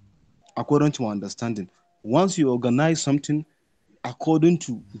other, according to my understanding. Once you organize something according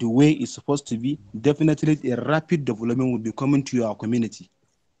to the way it's supposed to be, definitely a rapid development will be coming to your community.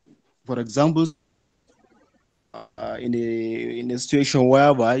 For example, in a situation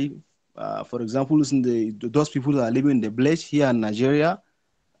whereby, for example, those people that are living in the village here in Nigeria,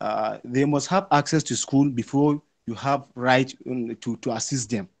 they must have access to school before you have right to assist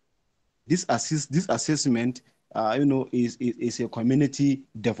them. This assessment, is a community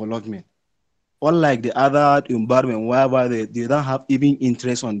development. Unlike the other environment whereby they don't have even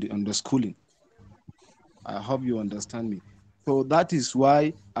interest on the schooling. I hope you understand me. So that is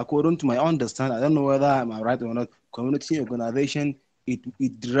why, according to my understanding, I don't know whether I'm right or not, community organization,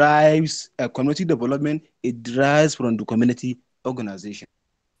 it drives community development, it drives from the community organization.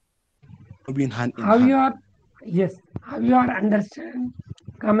 Moving hand in How you hand. are, yes, how you are understand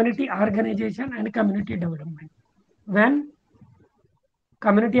community organization and community development. When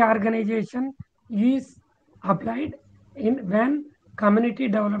community organization is applied, in when community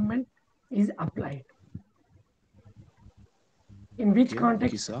development is applied. In which Okay, okay,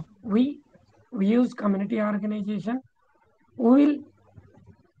 context sir. we use community organization? We will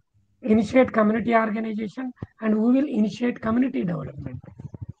initiate community organization and we will initiate community development.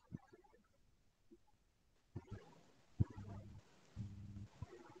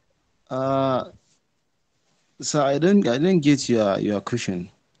 Uh, so I didn't get your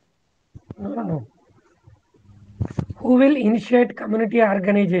question. No. Who will initiate community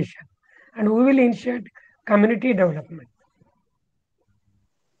organization and who will initiate community development?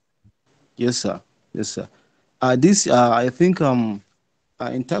 Yes, sir. Yes, sir. This I think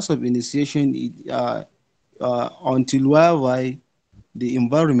in terms of initiation, until whereby the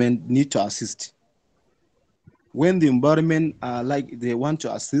environment need to assist. When the environment like they want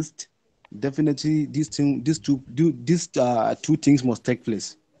to assist, definitely these two things must take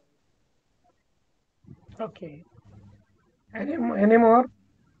place. Okay. Any more?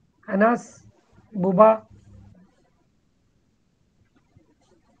 Anas, Buba.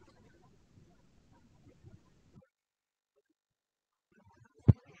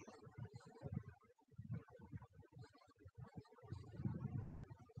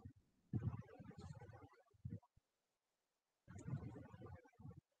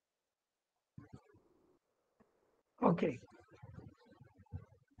 Okay.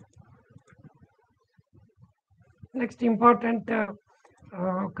 Next important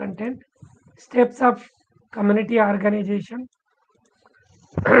content, steps of community organization.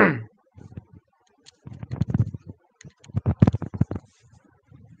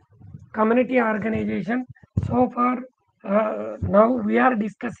 Community organization. So far, now we are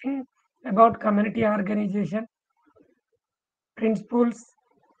discussing about community organization, principles,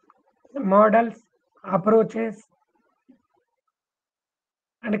 models, approaches,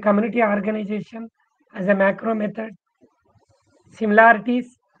 and community organization as a macro method,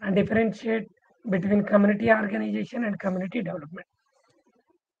 similarities and differentiate between community organization and community development.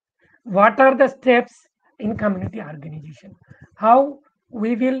 What are the steps in community organization? How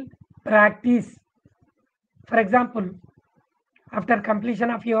we will practice? For example, after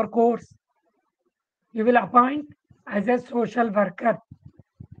completion of your course, you will appoint as a social worker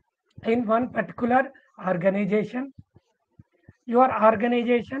in one particular organization. Your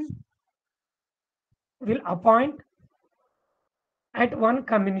organization will appoint at one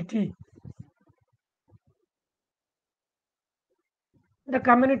community. The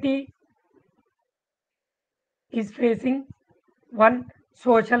community is facing one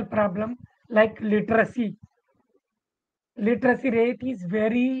social problem like literacy. Literacy rate is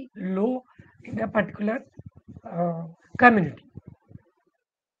very low in a particular community.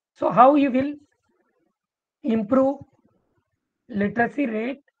 So how you will improve literacy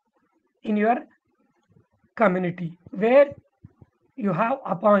rate in your community where you have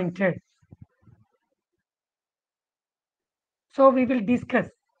appointed? So we will discuss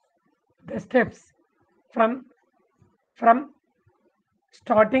the steps from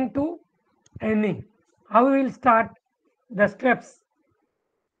starting to ending. How we will start the steps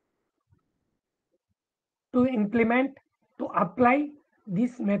to implement, to apply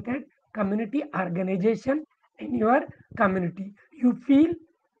this method, community organization in your community. You feel,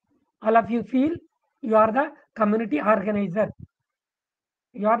 all of you feel, you are the community organizer.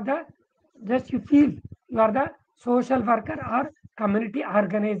 You are the, just you feel, you are the social worker or community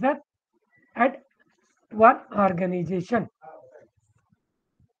organizer at one organization.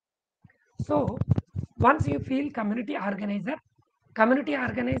 So once you feel community organizer,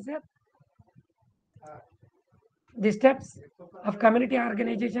 the steps of community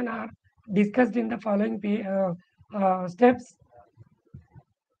organization are discussed in the following steps.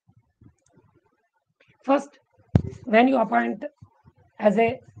 First, when you appoint as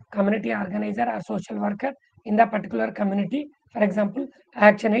a community organizer or social worker in the particular community, for example,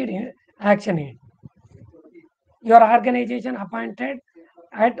 action aid, your organization appointed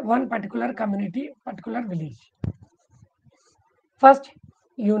at one particular community, particular village. First,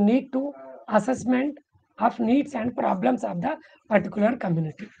 you need to assessment of needs and problems of the particular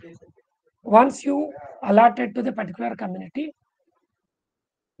community. Once you allotted to the particular community,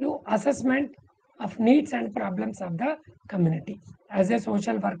 you assessment of needs and problems of the community. As a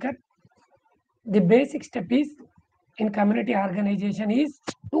social worker, the basic step is in community organization is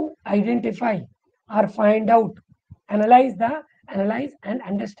to identify or find out, analyze and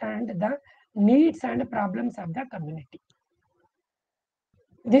understand the needs and problems of the community.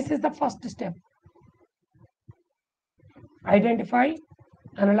 This is the first step. Identify,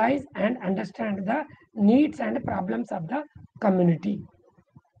 analyze and understand the needs and problems of the community.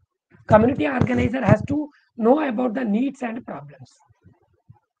 Community organizer has to know about the needs and problems.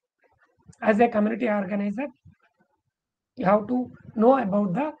 As a community organizer, you have to know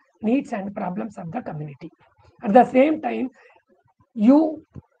about the needs and problems of the community. At the same time, you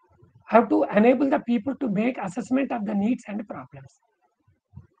have to enable the people to make assessment of the needs and problems.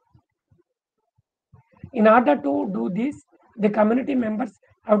 In order to do this, the community members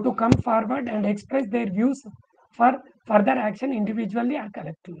have to come forward and express their views for further action individually or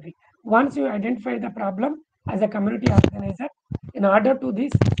collectively. Once you identify the problem as a community organizer, in order to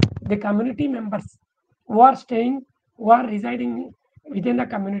this, the community members who are residing within the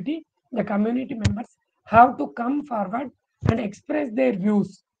community members have to come forward and express their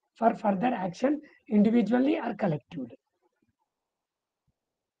views for further action individually or collectively.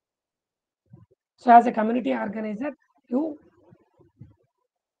 So as a community organizer, you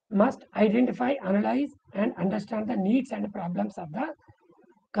must identify, analyze and understand the needs and problems of the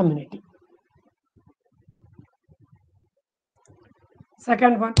community.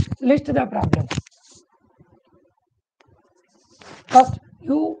 Second one, list the problems. First,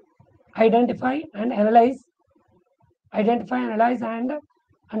 you identify, analyze and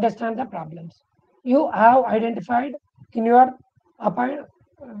understand the problems. You have identified in your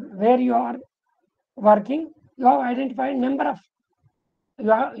where you are working, you have identified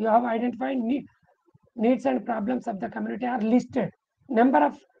you have identified needs and problems of the community are listed. Number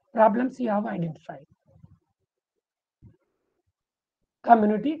of problems you have identified.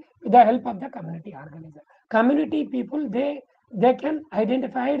 Community with the help of the community organizer. Community people, they can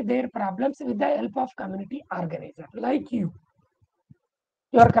identify their problems with the help of community organizer like you.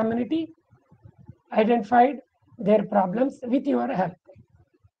 Your community identified their problems with your help.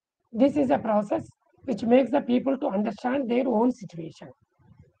 This is a process which makes the people to understand their own situation.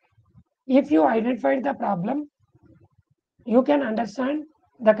 If you identified the problem, you can understand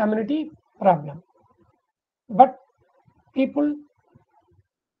the community problem. But people,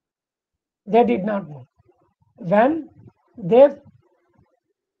 they did not know. When they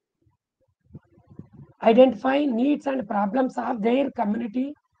identify needs and problems of their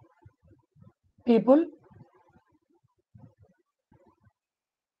community people,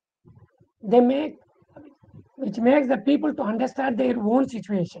 which makes the people to understand their own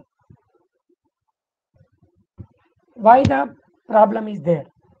situation. Why the problem is there?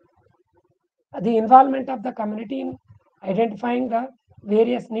 The involvement of the community in identifying the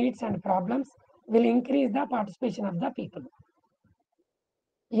various needs and problems will increase the participation of the people.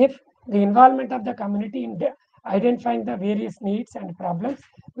 If the involvement of the community in identifying the various needs and problems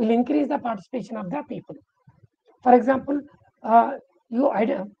will increase the participation of the people. For example, you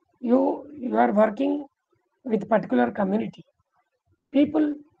are working with particular community.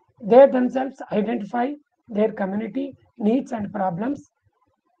 People, they themselves identify their community needs and problems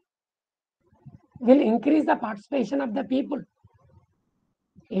will increase the participation of the people.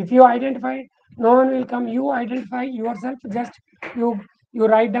 If you identify, no one will come. You identify yourself, just you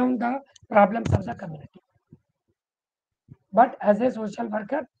write down the problems of the community. But as a social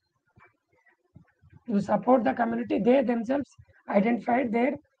worker, you support the community. They themselves identified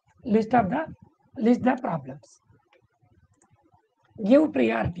their list the problems. Give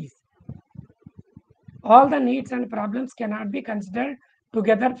priorities. All the needs and problems cannot be considered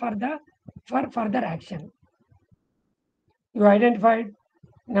together for further action. You identified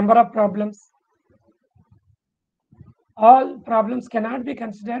number of problems. All problems cannot be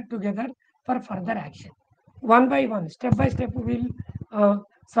considered together for further action. One by one, step by step, we will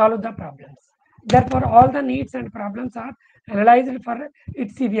solve the problems. Therefore, all the needs and problems are analyzed for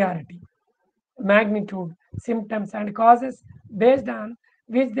its severity, magnitude, symptoms, and causes based on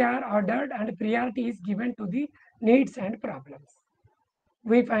which they are ordered and priority is given to the needs and problems.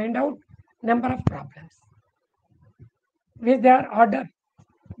 We find out number of problems which they are ordered.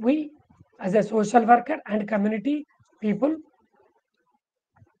 We as a social worker and community people,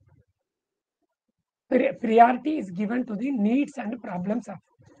 priority is given to the needs and problems of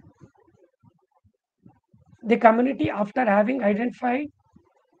the community. After having identified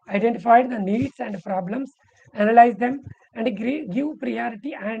the needs and problems, analyze them and give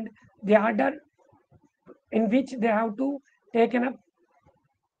priority and the order in which they have to taken up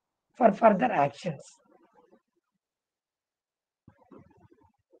for further actions.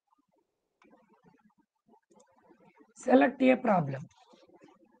 Select a problem.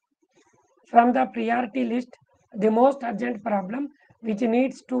 From the priority list, the most urgent problem which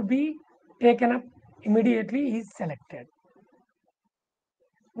needs to be taken up immediately is selected.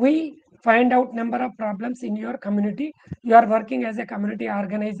 We find out number of problems in your community. You are working as a community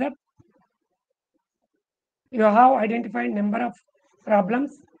organizer. You have identified number of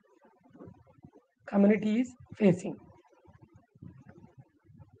problems community is facing.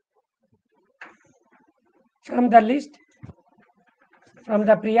 From the list, from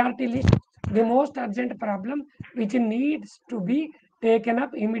the priority list, the most urgent problem which needs to be taken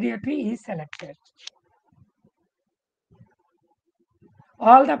up immediately is selected.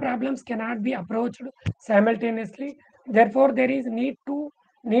 All the problems cannot be approached simultaneously. Therefore, there is need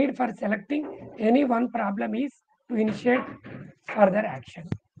for selecting any one problem is to initiate further action.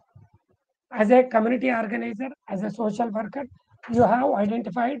 As a community organizer, as a social worker, you have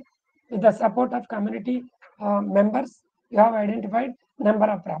identified with the support of community members, you have identified number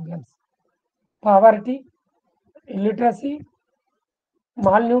of problems: poverty, illiteracy,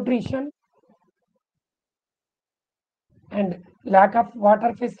 malnutrition, and lack of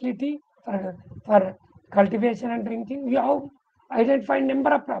water facility for cultivation and drinking. You have identified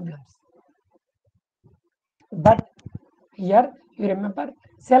number of problems. But here you remember,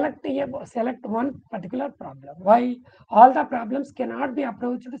 select one particular problem. Why? All the problems cannot be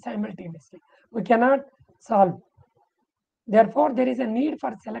approached simultaneously. We cannot solve. Therefore, there is a need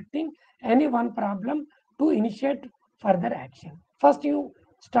for selecting any one problem to initiate further action. First, you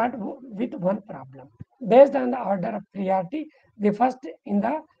start with one problem. Based on the order of priority, the first in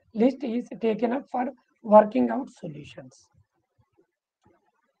the list is taken up for working out solutions.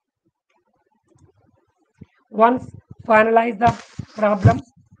 Once finalize the problem,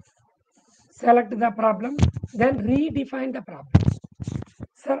 select the problem, then redefine the problem.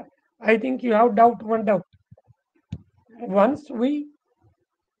 Sir, I think you have one doubt. Once we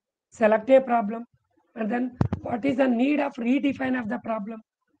select a problem, and then what is the need of redefine of the problem?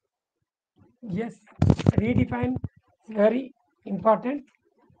 Yes, redefine is very important.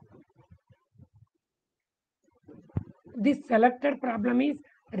 This selected problem is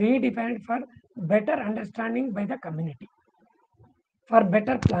redefined for better understanding by the community. For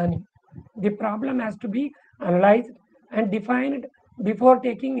better planning, the problem has to be analyzed and defined before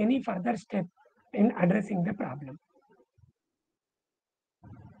taking any further step in addressing the problem.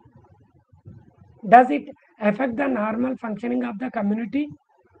 Does it affect the normal functioning of the community?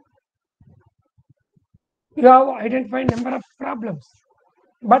 You have identified number of problems,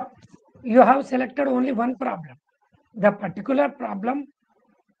 but you have selected only one problem. The particular problem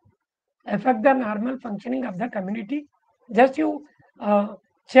affect the normal functioning of the community. Just you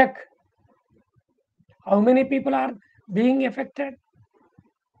check how many people are being affected,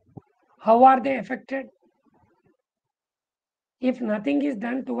 how are they affected. If nothing is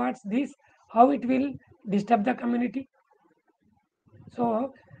done towards this, how it will disturb the community?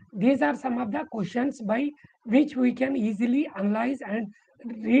 So these are some of the questions by which we can easily analyze and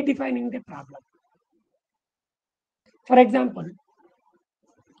redefining the problem. For example,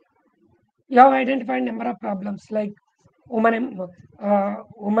 you have identified number of problems like women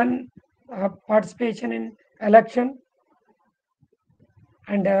participation in election,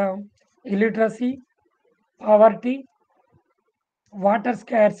 and illiteracy, poverty, water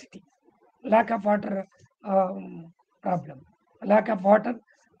scarcity, lack of water problem, lack of water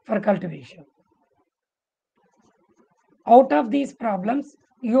for cultivation. Out of these problems,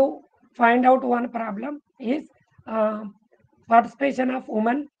 you find out one problem is participation of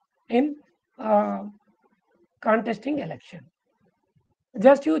women in contesting election.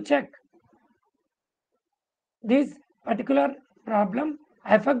 Just you check this particular problem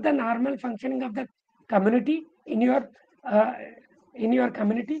affect the normal functioning of the community in your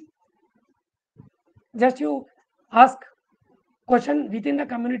community. Just you ask question within the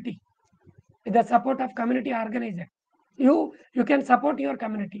community with the support of community organizer. You can support your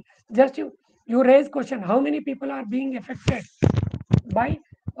community. Just you raise question, how many people are being affected by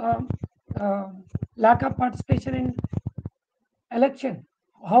um, lack of participation in election.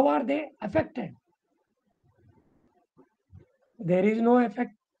 How are they affected? There is no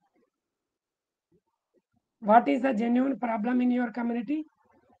effect. What is the genuine problem in your community?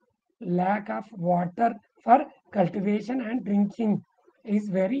 Lack of water for cultivation and drinking is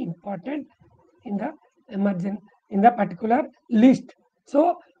very important in the in the particular list.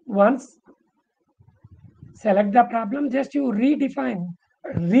 So once select the problem, just you redefine,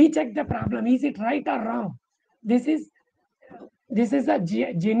 recheck the problem. Is it right or wrong? This is a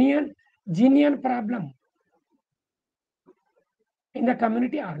genuine problem in the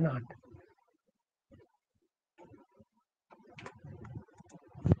community or not.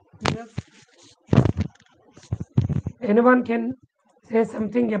 Yes. Anyone can say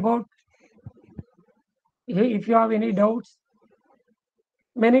something about, if you have any doubts.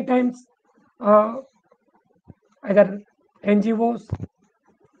 Many times either NGOs,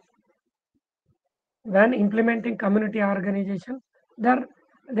 when implementing community organization,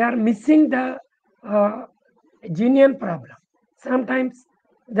 they are missing the uh, genuine problem. Sometimes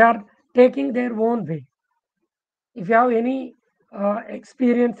they are taking their own way. If you have any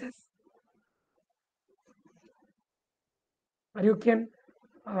experiences, or you can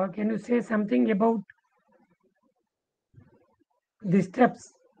you say something about the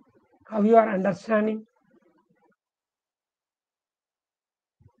steps, how you are understanding?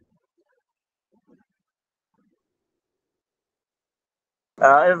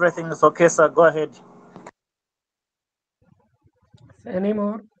 Everything is okay, sir. Go ahead. Any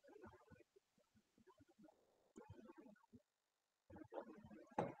more?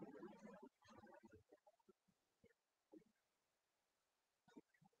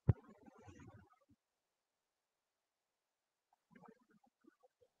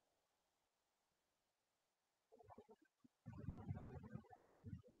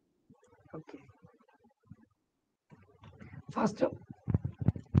 Okay. First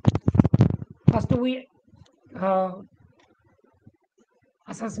we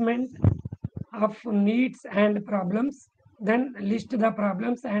assessment of needs and problems, then list the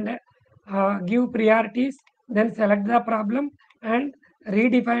problems and give priorities, then select the problem and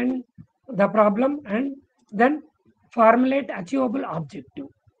redefine the problem, and then formulate achievable objective.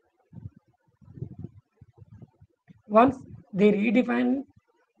 Once the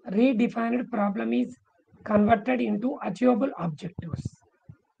redefined problem is converted into achievable objectives.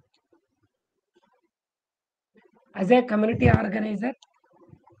 As a community organizer,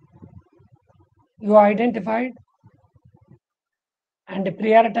 you identified and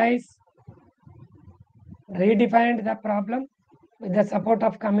prioritize, redefined the problem with the support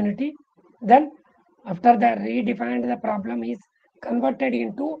of community. Then after the redefined, the problem is converted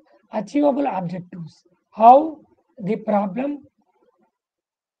into achievable objectives. How the problem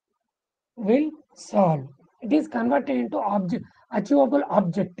will solve? It is converted into achievable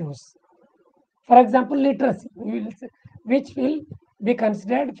objectives. For example, literacy, which will be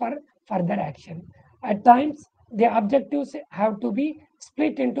considered for further action. At times, the objectives have to be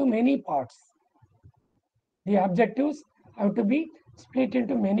split into many parts. The objectives have to be split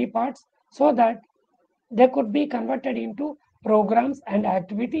into many parts so that they could be converted into programs and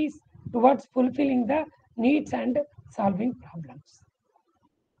activities towards fulfilling the needs and solving problems.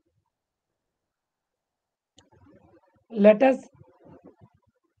 Let us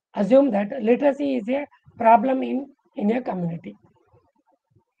assume that literacy is a problem in a community.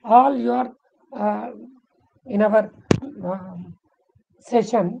 All your in our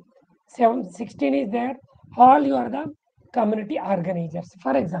session 16 is there, all you are the community organizers.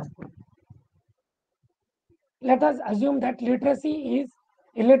 For example, let us assume that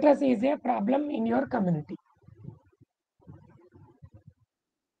illiteracy is a problem in your community.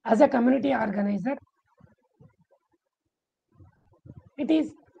 As a community organizer, it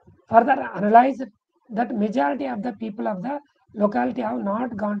is further analyzed that majority of the people of the locality have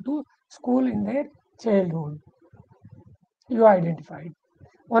not gone to school in their childhood. You identified.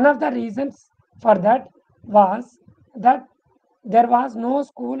 One of the reasons for that was that there was no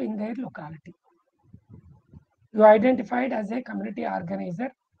school in their locality. You identified as a community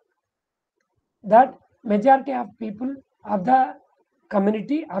organizer that majority of people of the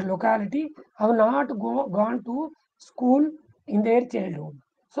community or locality have not gone to school in their childhood.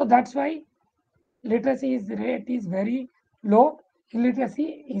 So that's why literacy rate is very low.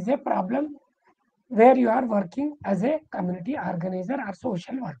 Illiteracy is a problem where you are working as a community organizer or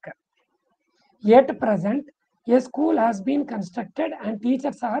social worker. Yet present, a school has been constructed and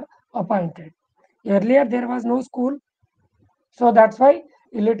teachers are appointed. Earlier there was no school, so that's why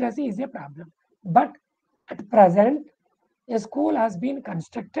illiteracy is a problem. But at present, A school has been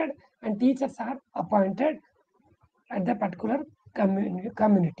constructed and teachers are appointed at the particular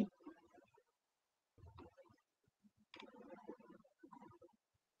community.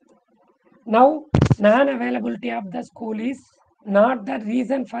 Now, non-availability of the school is not the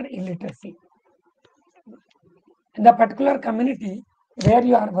reason for illiteracy. In the particular community where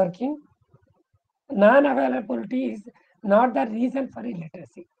you are working, non-availability is not the reason for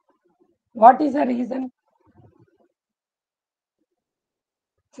illiteracy. What is the reason?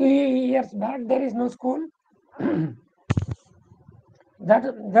 Few years back, there is no school.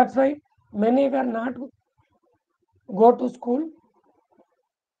 That's why many were not go to school.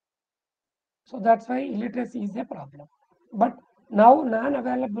 So that's why illiteracy is a problem. But now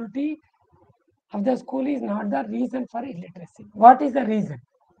non-availability of the school is not the reason for illiteracy. What is the reason?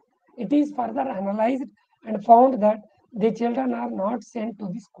 It is further analyzed and found that the children are not sent to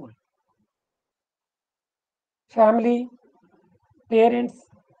the school. Family, parents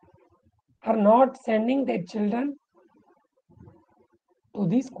are not sending their children to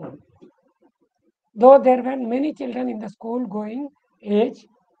the school. Though there were many children in the school going age,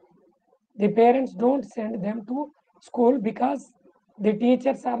 the parents don't send them to school because the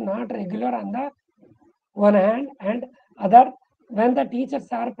teachers are not regular on the one hand, and other, when the teachers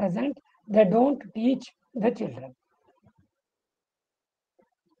are present, they don't teach the children.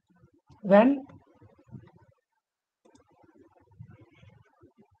 When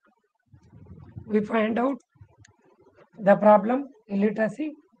we find out the problem,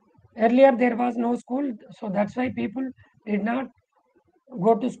 illiteracy, earlier there was no school, so that's why people did not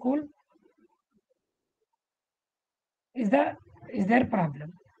go to school. Is their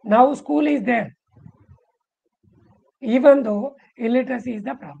problem. Now school is there, even though illiteracy is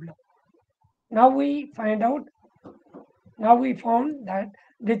the problem. Now we found that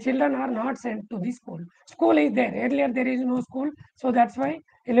the children are not sent to the school. School is there. Earlier there is no school, so that's why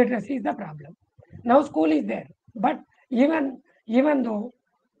illiteracy is the problem. Now school is there, but even though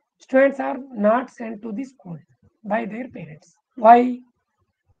students are not sent to the school by their parents. Why?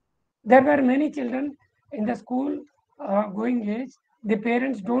 There were many children in the school going age. The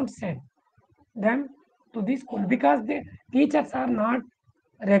parents don't send them to the school because the teachers are not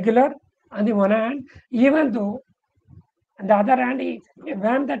regular on the one hand, even though on the other hand,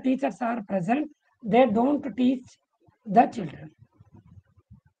 when the teachers are present, they don't teach the children.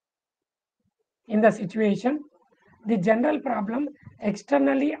 In the situation, the general problem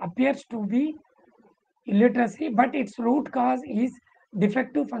externally appears to be illiteracy, but its root cause is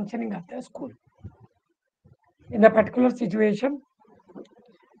defective functioning of the school. In the particular situation,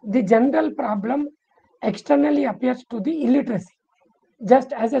 the general problem externally appears to be illiteracy.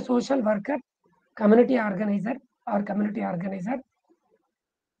 Just as a social worker, community organizer, it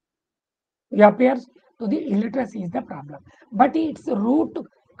appears to the illiteracy is the problem, but its root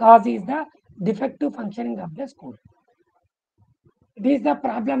cause is the defective functioning of the school. It is the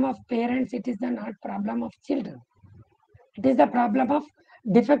problem of parents, it is the not problem of children. It is the problem of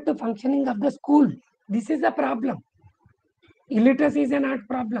defective functioning of the school. This is the problem. Illiteracy is a not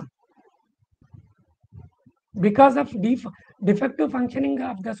problem. Because of defective functioning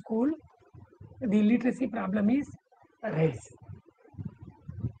of the school, the illiteracy problem is raised.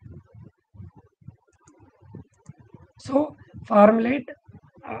 So formulate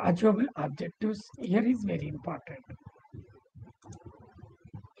achievable objectives here is very important.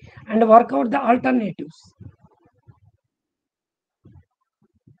 And work out the alternatives.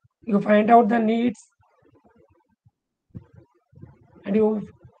 You find out the needs and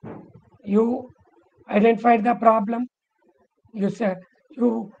you identify the problem. You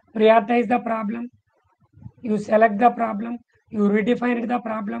prioritize the problem. You select the problem. You redefine the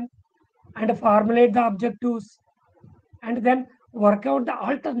problem and formulate the objectives and then work out the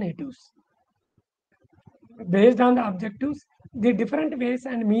alternatives. Based on the objectives, the different ways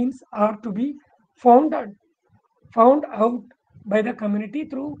and means are to be found out by the community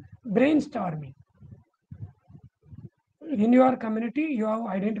through brainstorming. In your community, you have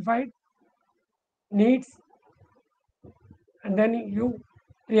identified needs, and then you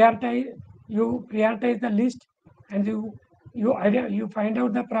prioritize the list, and you find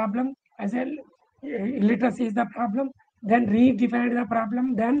out the problem as a illiteracy is the problem. Then redefine the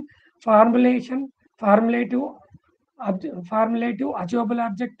problem. Then formulative achievable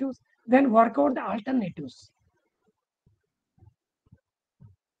objectives. Then work out the alternatives.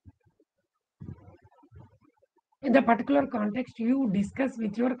 In the particular context, you discuss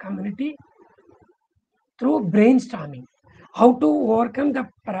with your community through brainstorming how to overcome the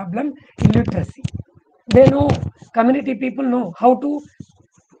problem illiteracy. They know, community people know how to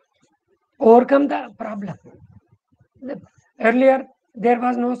overcome the problem. Earlier, there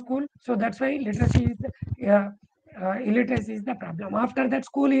was no school, so that's why illiteracy is the problem. After that,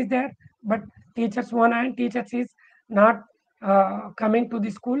 school is there, but teachers one hand, teachers is not coming to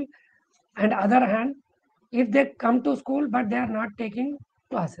the school, and other hand, if they come to school but they are not taking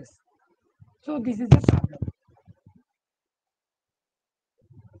classes. So this is the problem.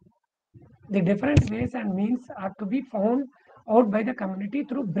 The different ways and means are to be found out by the community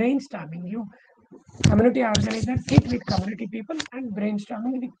through brainstorming. You community organizers sit with community people and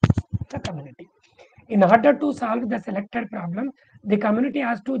brainstorming with the community. In order to solve the selected problem, the community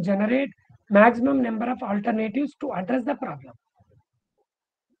has to generate maximum number of alternatives to address the problem.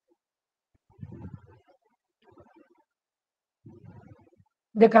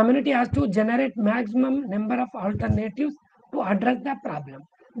 The community has to generate maximum number of alternatives to address the problem.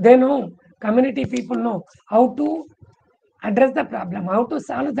 They know, community people know how to address the problem, how to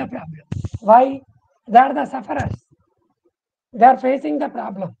solve the problem. Why? They are the sufferers. They are facing the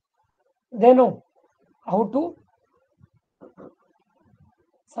problem. They know how to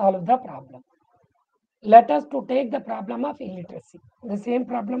solve the problem. Let us to take the problem of illiteracy. The same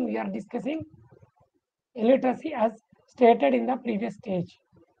problem we are discussing, illiteracy as stated in the previous stage.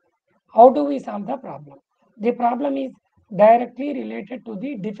 How do we solve the problem? The problem is directly related to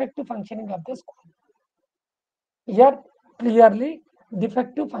the defective functioning of the school. Here, clearly,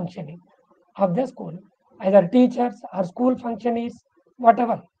 defective functioning of the school, either teachers or school functionaries,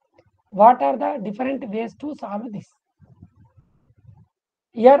 whatever. What are the different ways to solve this?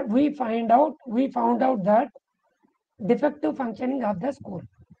 Here we found out that defective functioning of the school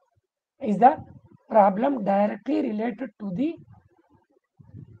is the problem directly related to the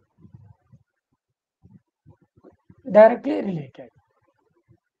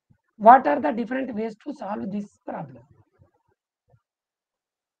What are the different ways to solve this problem?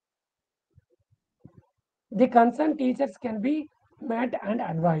 The concerned teachers can be met and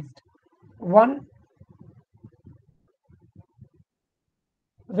advised. One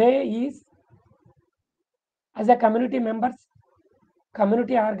way is, as a community members,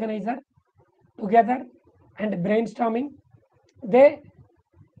 community organizer together and brainstorming,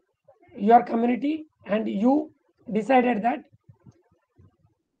 your community and you decided that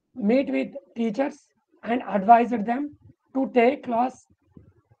meet with teachers and advised them to take class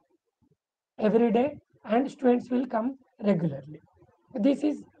every day and students will come regularly. This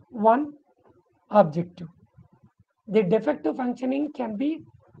is one objective. The defective functioning can be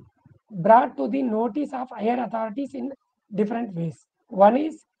brought to the notice of higher authorities in different ways. One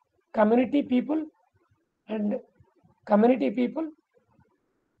is community people and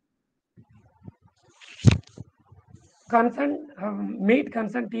concerned meet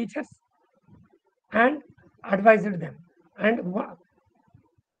concerned teachers and advised them. And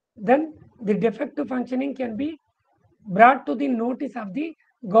then the defective functioning can be brought to the notice of the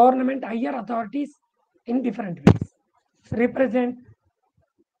government higher authorities in different ways. Represent,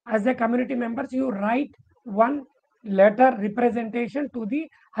 as a community members, you write one letter representation to the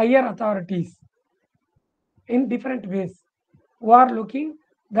higher authorities in different ways. Who are looking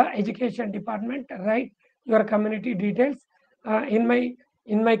the education department, write your community details. In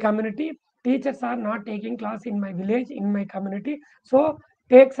my community, teachers are not taking class in my village, in my community, so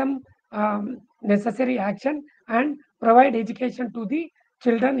take some necessary action and provide education to the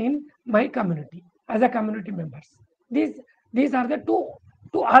children in my community as a community members. These are the two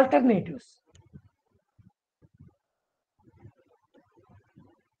alternatives.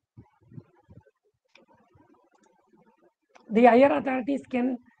 The higher authorities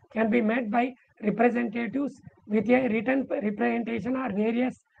can be met by representatives with a written representation, or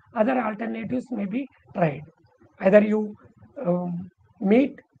various other alternatives may be tried. Either you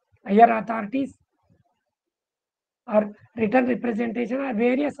meet higher authorities, or written representation, or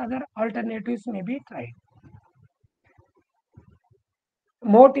various other alternatives may be tried.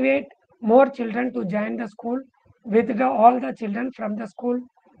 Motivate more children to join the school, withdraw all the children from the school,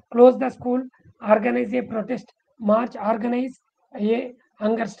 close the school, organize a protest march, organize a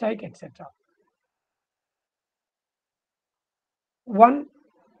hunger strike, etc.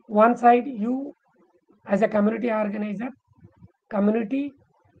 One side, you as a community organizer, community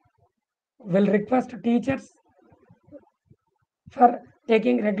will request teachers for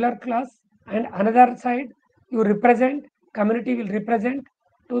taking regular class, and another side you represent, community will represent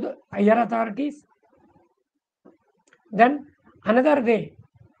to the higher authorities. Then another way,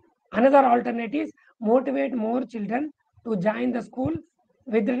 another alternative is motivate more children to join the school,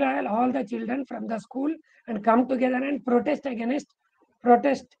 withdraw all the children from the school and come together and protest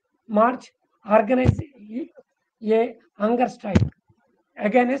march, organize a hunger strike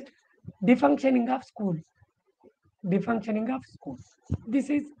against defunctioning of schools. defunctioning of schools. This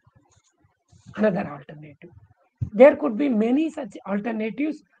is another alternative. There could be many such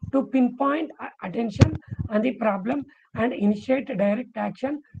alternatives to pinpoint attention on the problem and initiate direct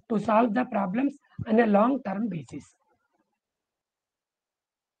action to solve the problems on a long term basis.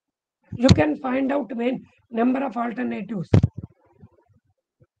 You can find out when number of alternatives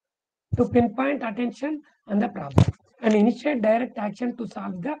to pinpoint attention on the problem and initiate direct action to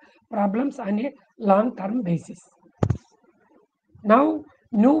solve the problems on a long term basis. Now,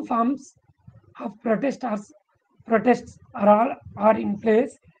 new forms of protests are in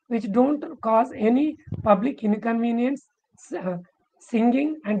place which don't cause any public inconvenience.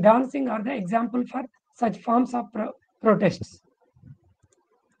 Singing and dancing are the example for such forms of protests.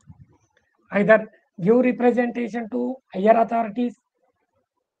 Either give representation to higher authorities,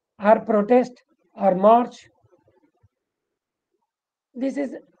 or protest, or march. This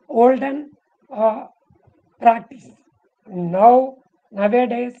is olden practice.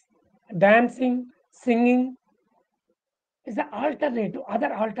 Nowadays, dancing, singing is the alternative,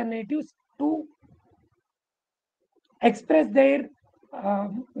 other alternatives to express their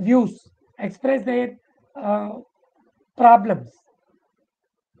views, express their problems.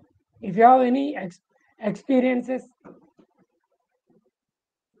 If you have any experiences,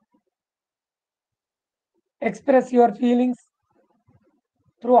 express your feelings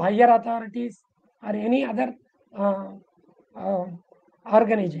through higher authorities or any other uh, uh,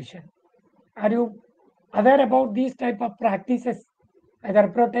 organization. Are you aware about these type of practices, either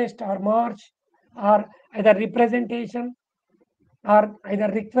protest or march, or either representation, or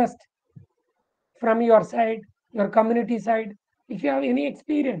either request from your side, your community side? If you have any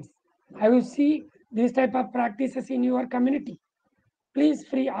experience, I will see these type of practices in your community. Please,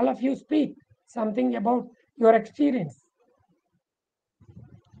 free all of you, speak something about your experience.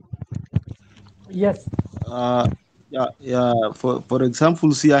 Yes. Uh, yeah. For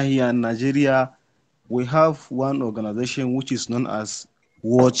example, see here in Nigeria, we have one organization which is known as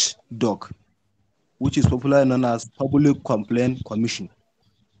Watchdog, which is popularly known as Public Complaint Commission.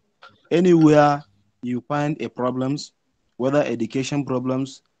 Anywhere you find a problems, whether education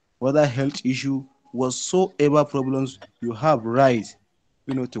problems, whether health issue, whatsoever problems, you have right,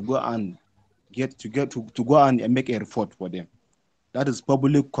 to go and to go and make a report for them. That is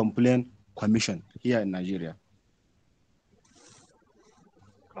Public Complaint Commission here in Nigeria.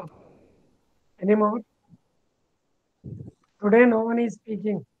 Any more? Today no one is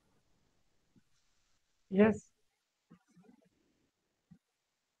speaking. Yes.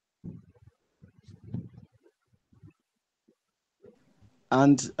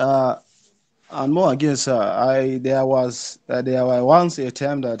 And more again, sir. There was once a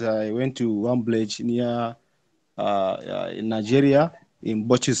time that I went to one village near in Nigeria, in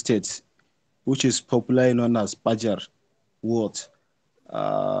Bauchi State, which is popularly known as Pajar Ward.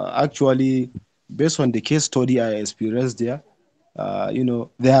 Actually, based on the case study I experienced there,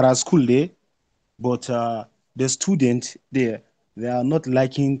 there are school there, but the students there, they are not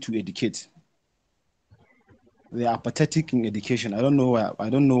liking to educate. They are pathetic in education. I don't know why. I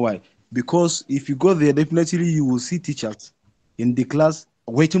don't know why. Because if you go there, definitely you will see teachers in the class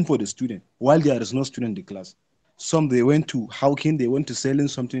waiting for the student while there is no student in the class. Some they went to hawking, they went to selling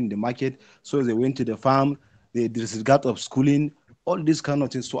something in the market, so they went to the farm, they disregard of schooling, all these kind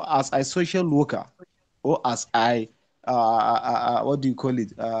of things. So as a social worker, or as what do you call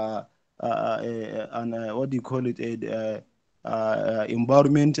it? And what do you call it?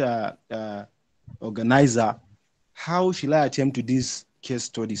 Environment organizer. How shall I attempt to this case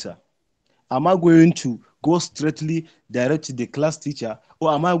study, sir? Am I going to go straightly direct to the class teacher,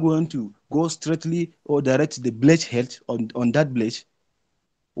 or am I going to go straightly or direct to the village head on that village?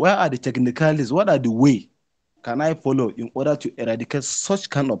 Where are the technicalities? What are the way can I follow in order to eradicate such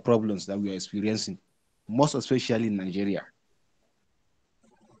kind of problems that we are experiencing, most especially in Nigeria?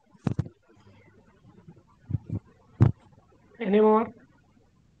 Any more?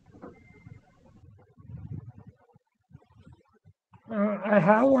 I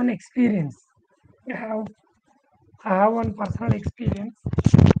have one experience. I have one personal experience.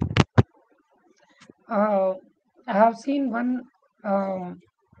 I have seen one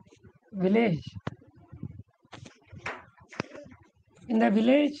village. In the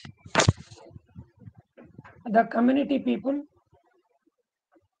village, the community people,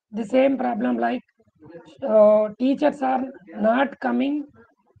 the same problem like teachers are not coming.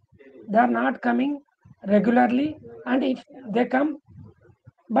 They are not coming regularly, and if they come,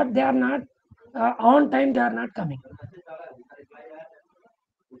 but they are not on time. They are not coming.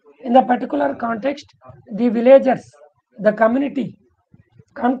 In the particular context, the villagers, the community,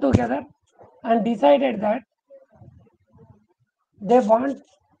 come together and decided that they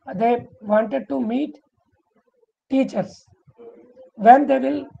wanted to meet teachers. When they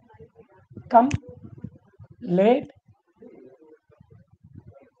will come late,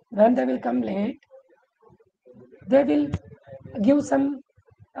 they will give some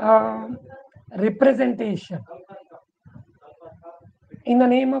representation in the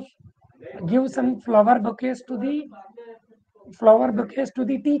name of give some flower bouquets to the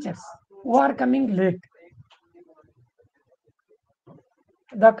teachers who are coming late.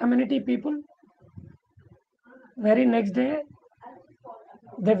 The community people, very next day,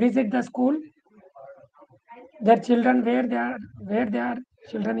 they visit the school, their children where their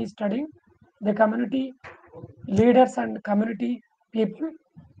children is studying. The community leaders and community people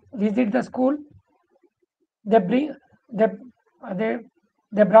visit the school. They bring they they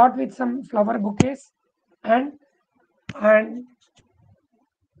they brought with some flower bouquets and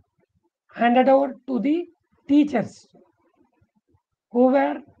handed over to the teachers who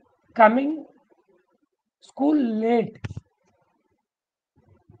were coming school late.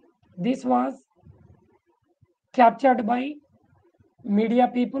 This was captured by media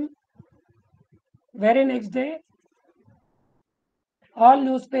people. Very next day, all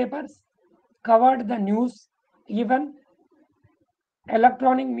newspapers covered the news. Even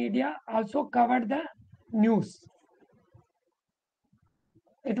electronic media also covered the news.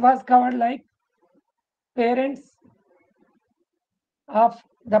 It was covered like parents of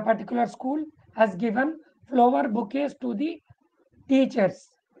the particular school has given flower bouquets to the teachers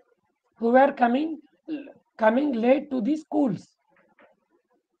who were coming late to the schools.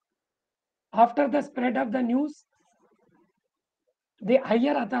 After the spread of the news, the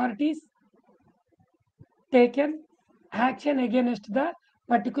higher authorities taken action against the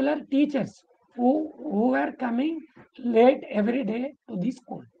particular teachers who were coming late every day to the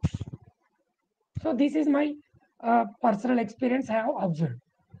school. So this is my personal experience I have observed.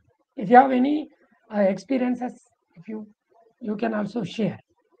 If you have any experiences, if you can also share.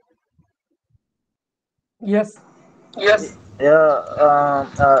 Yes. Yeah,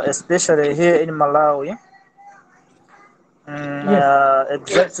 especially here in Malawi. Yes.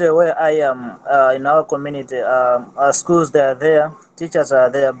 Exactly where I am in our community, our schools they are there, teachers are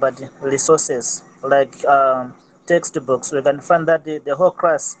there, but resources like textbooks, we can find that the whole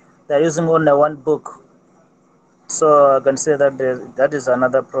class they're using only one book. So I can say that that is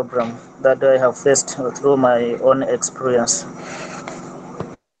another problem that I have faced through my own experience.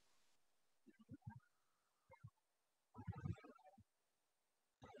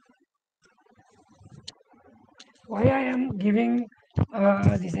 Why I am giving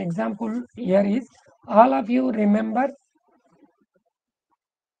this example here is all of you remember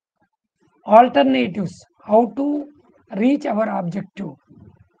alternatives, how to reach our objective.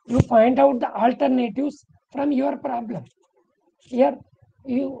 You find out the alternatives from your problem. Here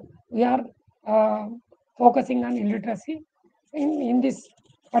we are uh, focusing on illiteracy in this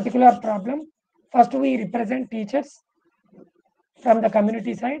particular problem. First we represent teachers from the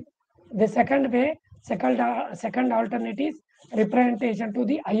community side. The second way, second alternate is representation to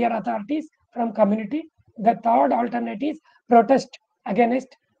the higher authorities from community. The third alternate is protest against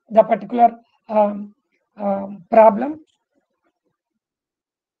the particular problem.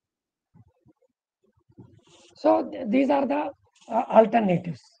 So these are the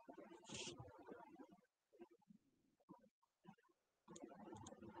alternatives.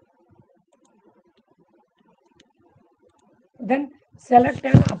 Then select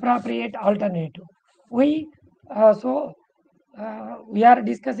an appropriate alternative. We we are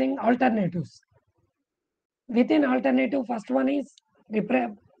discussing alternatives. Within alternative, first one is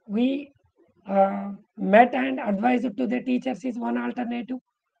we met and advised to the teachers is one alternative.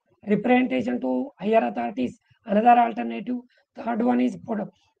 Representation to higher authorities another alternative. Third one is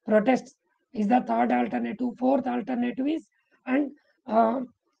protest is the third alternative. Fourth alternative is and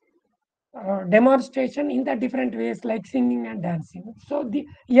demonstration in the different ways like singing and dancing. So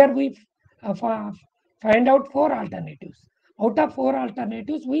here we find out four alternatives. Out of four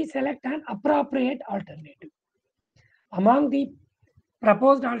alternatives, we select an appropriate alternative. Among the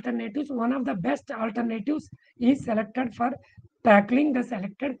proposed alternatives, one of the best alternatives is selected for tackling the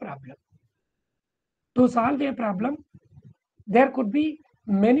selected problem. To solve a problem, there could be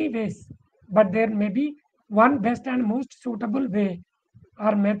many ways, but there may be one best and most suitable way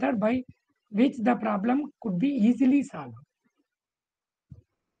or method by which the problem could be easily solved.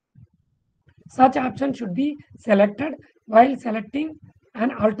 Such option should be selected. While selecting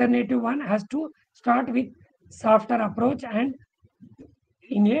an alternative one has to start with softer approach and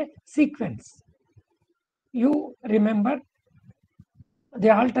in a sequence. You remember the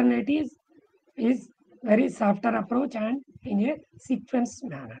alternative is very softer approach and in a sequence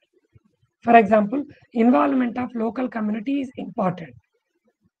manner. For example, involvement of local community is important.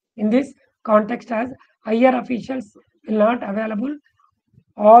 In this context, as higher officials will not available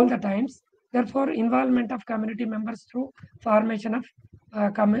all the times, therefore involvement of community members through formation of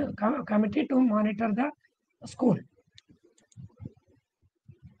committee to monitor the school.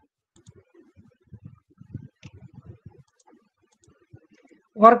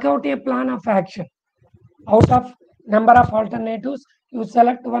 Work out a plan of action. Out of number of alternatives, you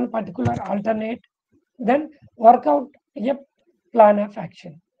select one particular alternate, then work out a plan of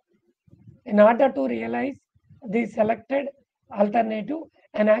action. In order to realize the selected alternative,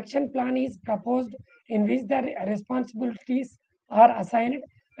 an action plan is proposed in which the responsibilities are assigned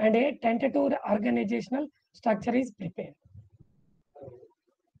and a tentative organizational structure is prepared.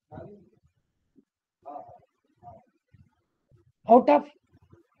 Out of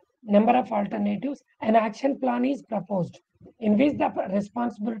number of alternatives, an action plan is proposed in which the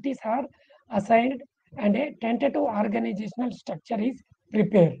responsibilities are assigned and a tentative organizational structure is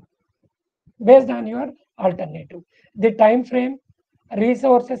prepared based on your alternative. The time frame,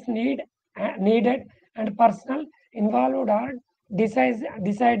 resources needed, and personnel involved are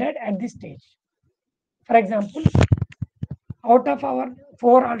decided at this stage. For example, out of our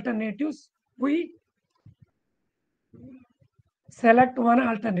 4 alternatives, we select one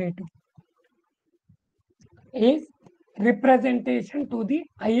alternative is representation to the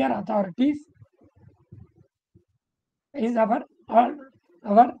higher authorities is our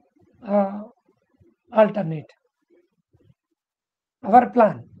alternate, our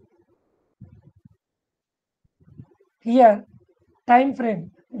plan. Here, time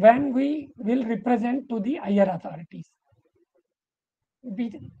frame when we will represent to the higher authorities.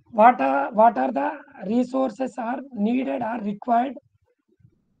 What are the resources are needed or required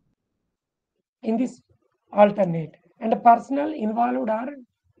in this alternate, and the personnel involved are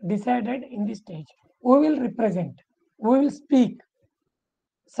decided in this stage. Who will represent? Who will speak?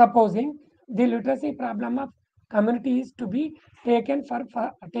 Supposing the literacy problem of community is to be taken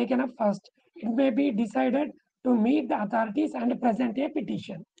up first, it may be decided to meet the authorities and present a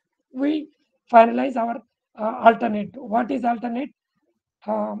petition. We finalize our alternate. What is alternate?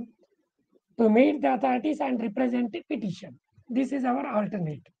 To meet the authorities and represent a petition. This is our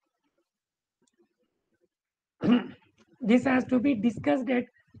alternate. This has to be discussed at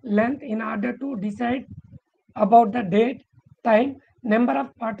length in order to decide about the date, time, number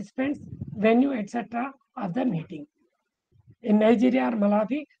of participants, venue, etc. of the meeting. In Nigeria or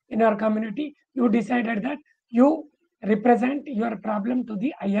Malawi, in your community, you decided that you represent your problem to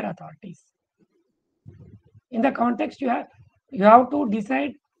the higher authorities. In the context, you have to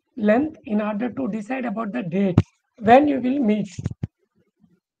decide length in order to decide about the date, when you will meet,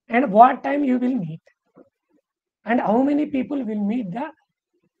 and what time you will meet, and how many people will meet the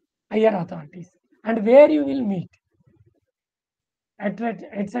higher authorities, and where you will meet,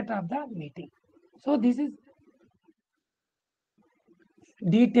 etc. of the meeting. So this is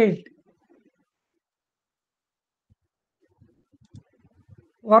detailed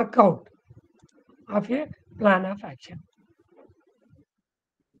workout of a plan of action.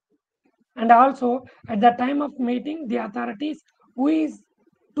 And also at the time of meeting, the authorities who is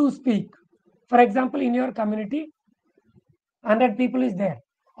to speak. For example, in your community, 100 people is there.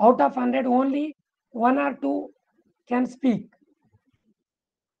 Out of 100, only 1 or 2 can speak.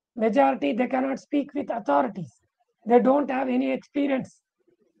 Majority, they cannot speak with authorities. They don't have any experience.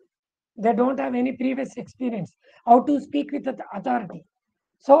 They don't have any previous experience how to speak with the authority.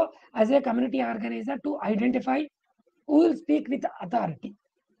 So as a community organizer, to identify who will speak with authority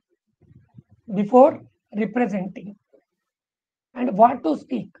before representing and what to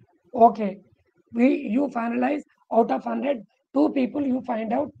speak. Okay, you finalize out of 100, 2 people you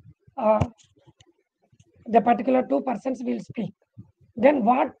find out the particular 2 persons will speak. Then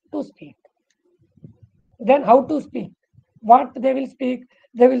what to speak? Then how to speak? What they will speak?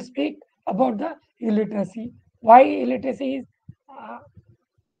 They will speak about the illiteracy. Why illiteracy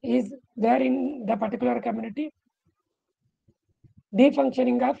is there in the particular community?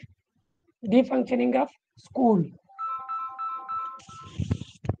 Defunctioning of school.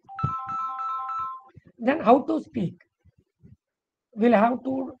 Then how to speak will have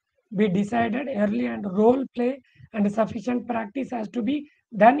to be decided early, and role play and sufficient practice has to be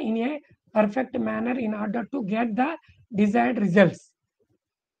done in a perfect manner in order to get the desired results.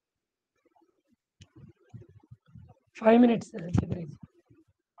 5 minutes.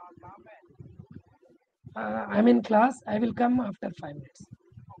 I'm in class. I will come after 5 minutes.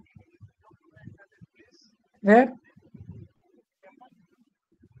 Where?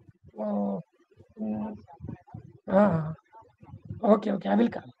 Oh, Okay, I will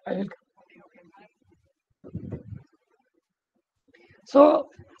come. So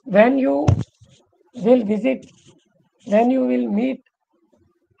when you will visit, when you will meet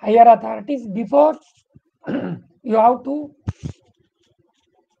higher authorities, before you have to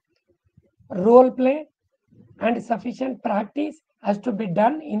role play, and sufficient practice has to be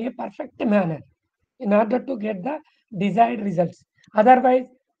done in a perfect manner in order to get the desired results. Otherwise,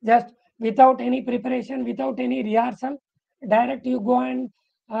 just without any preparation, without any rehearsal, direct you go and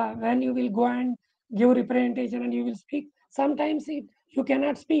when you will go and give representation and you will speak, sometimes you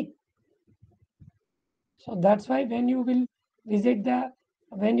cannot speak. So that's why when you will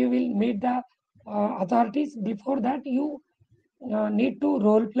when you will meet the authorities, before that you need to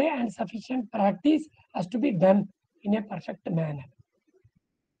role play and sufficient practice has to be done in a perfect manner.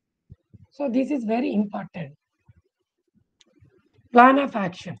 So this is very important. Plan of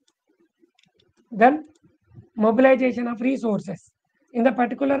action. Then mobilization of resources. In the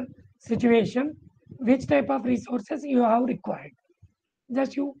particular situation, which type of resources you have required.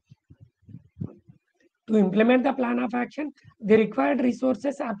 Just you to implement the plan of action, the required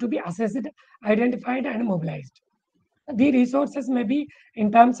resources have to be assessed, identified, and mobilized. The resources may be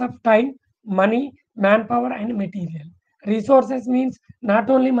in terms of time, money, manpower, and material. Resources means not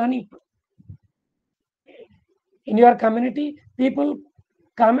only money. In your community, people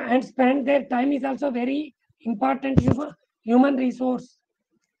come and spend their time is also very important human resource.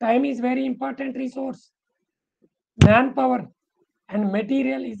 Time is very important resource. Manpower and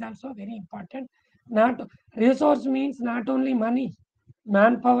material is also very important. Not resource means not only money,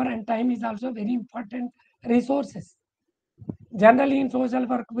 manpower and time is also very important resources. Generally in social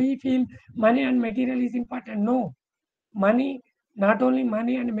work, we feel money and material is important. No, money, not only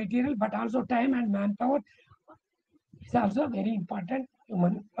money and material, but also time and manpower is also very important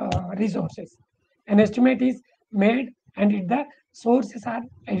human resources. An estimate is made and the sources are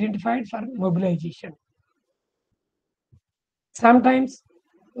identified for mobilization. Sometimes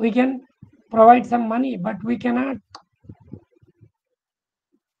we can provide some money, but we cannot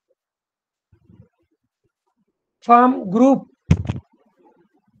form group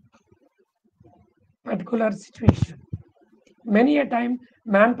particular situation. Many a time,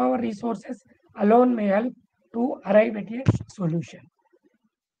 manpower resources alone may help to arrive at a solution.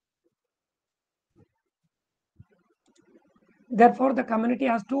 Therefore, the community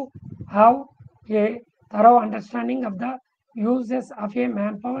has to have a thorough understanding of the uses of a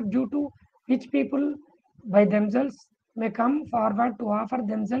manpower, due to which people by themselves may come forward to offer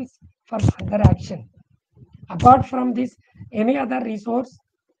themselves for further action. Apart from this, any other resource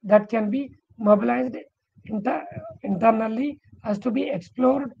that can be mobilized internally has to be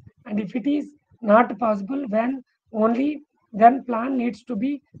explored, and if it is not possible, when only then plan needs to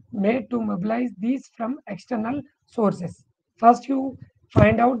be made to mobilize these from external sources. First you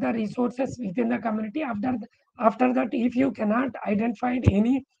find out the resources within the community. After that, if you cannot identify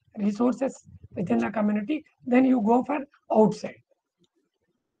any resources within the community, then you go for outside,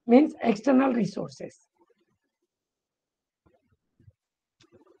 means external resources.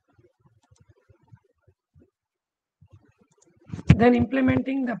 Then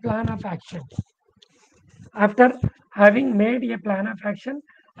implementing the plan of action. After having made a plan of action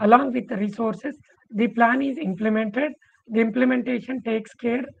along with the resources, the plan is implemented. The implementation takes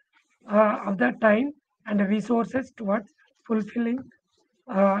care of the time and the resources towards fulfilling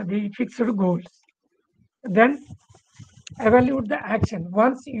the fixed goals. Then evaluate the action.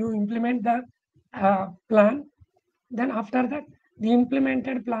 Once you implement the plan, then after that, the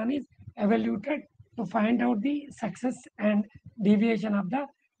implemented plan is evaluated to find out the success and deviation of the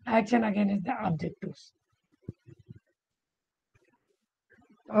action against the objectives.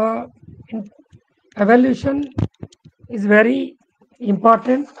 Evaluation is very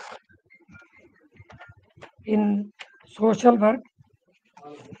important in social work.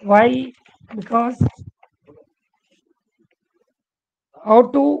 Why? Because how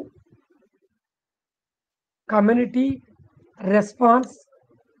to community response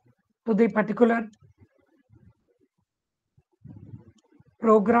to the particular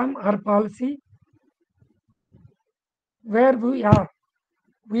program or policy where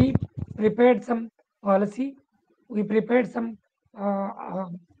we prepared some policy, we prepared some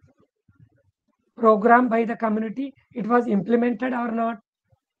program by the community, it was implemented or not.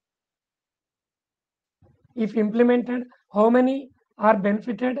 If implemented, how many are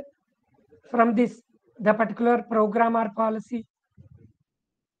benefited from the particular program or policy?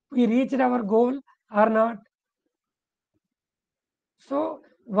 We reached our goal or not? So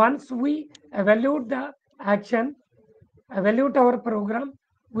once we evaluate the action, evaluate our program,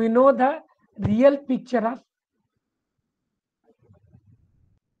 we know the real picture of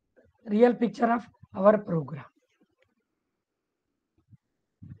real picture of our program.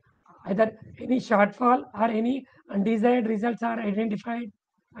 Either any shortfall or any undesired results are identified,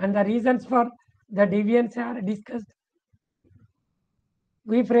 and the reasons for the deviance are discussed.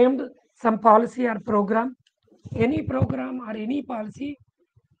 We framed some policy or program. Any program or any policy,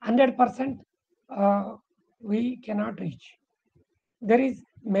 100% we cannot reach. There is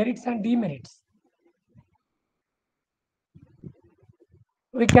merits and demerits.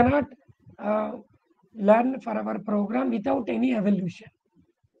 We cannot learn for our program without any evaluation.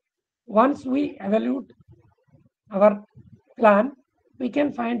 Once we evaluate our plan, we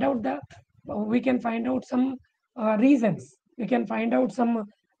can find out some reasons. We can find out some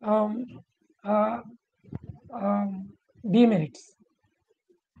um, uh, demerits.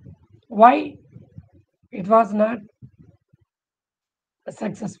 Why it was not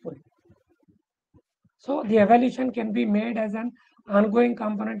successful. So the evaluation can be made as an ongoing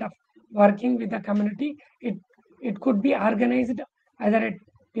component of working with the community. It could be organized either at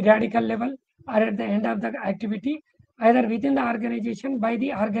periodical level or at the end of the activity, either within the organization, by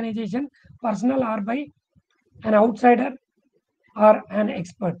the organization personnel, or by an outsider or an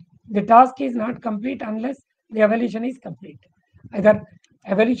expert. The task is not complete unless the evaluation is complete. Either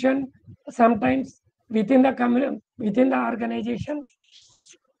evaluation sometimes within the organization,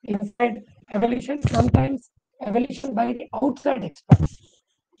 inside evaluation, sometimes evaluation by the outside experts.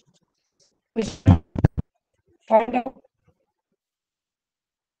 We should find out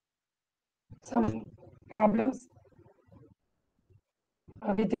some problems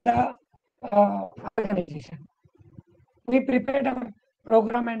with the organization. We prepared our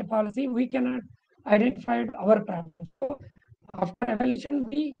program and policy. We cannot identify our problems. So after evaluation,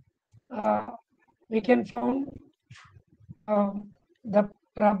 we can found the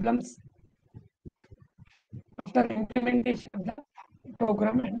problems after implementation of the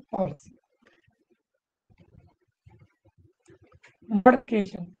program and policy.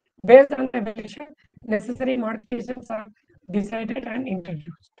 Modification. Based on the evaluation, necessary modifications are decided and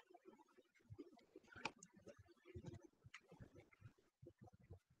introduced.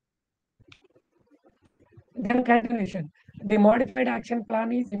 Then continuation. The modified action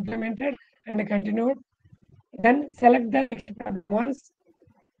plan is implemented and continued. Then select the next problem. Once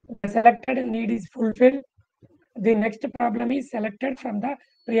the selected need is fulfilled, the next problem is selected from the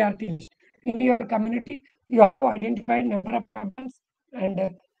priority list. In your community, you have identified number of problems, and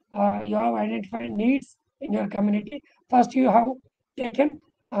you have identified needs in your community. First, you have taken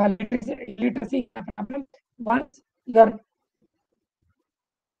literacy problem. Once your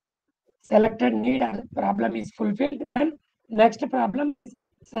selected need or problem is fulfilled, then next problem is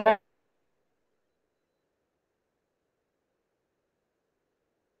selected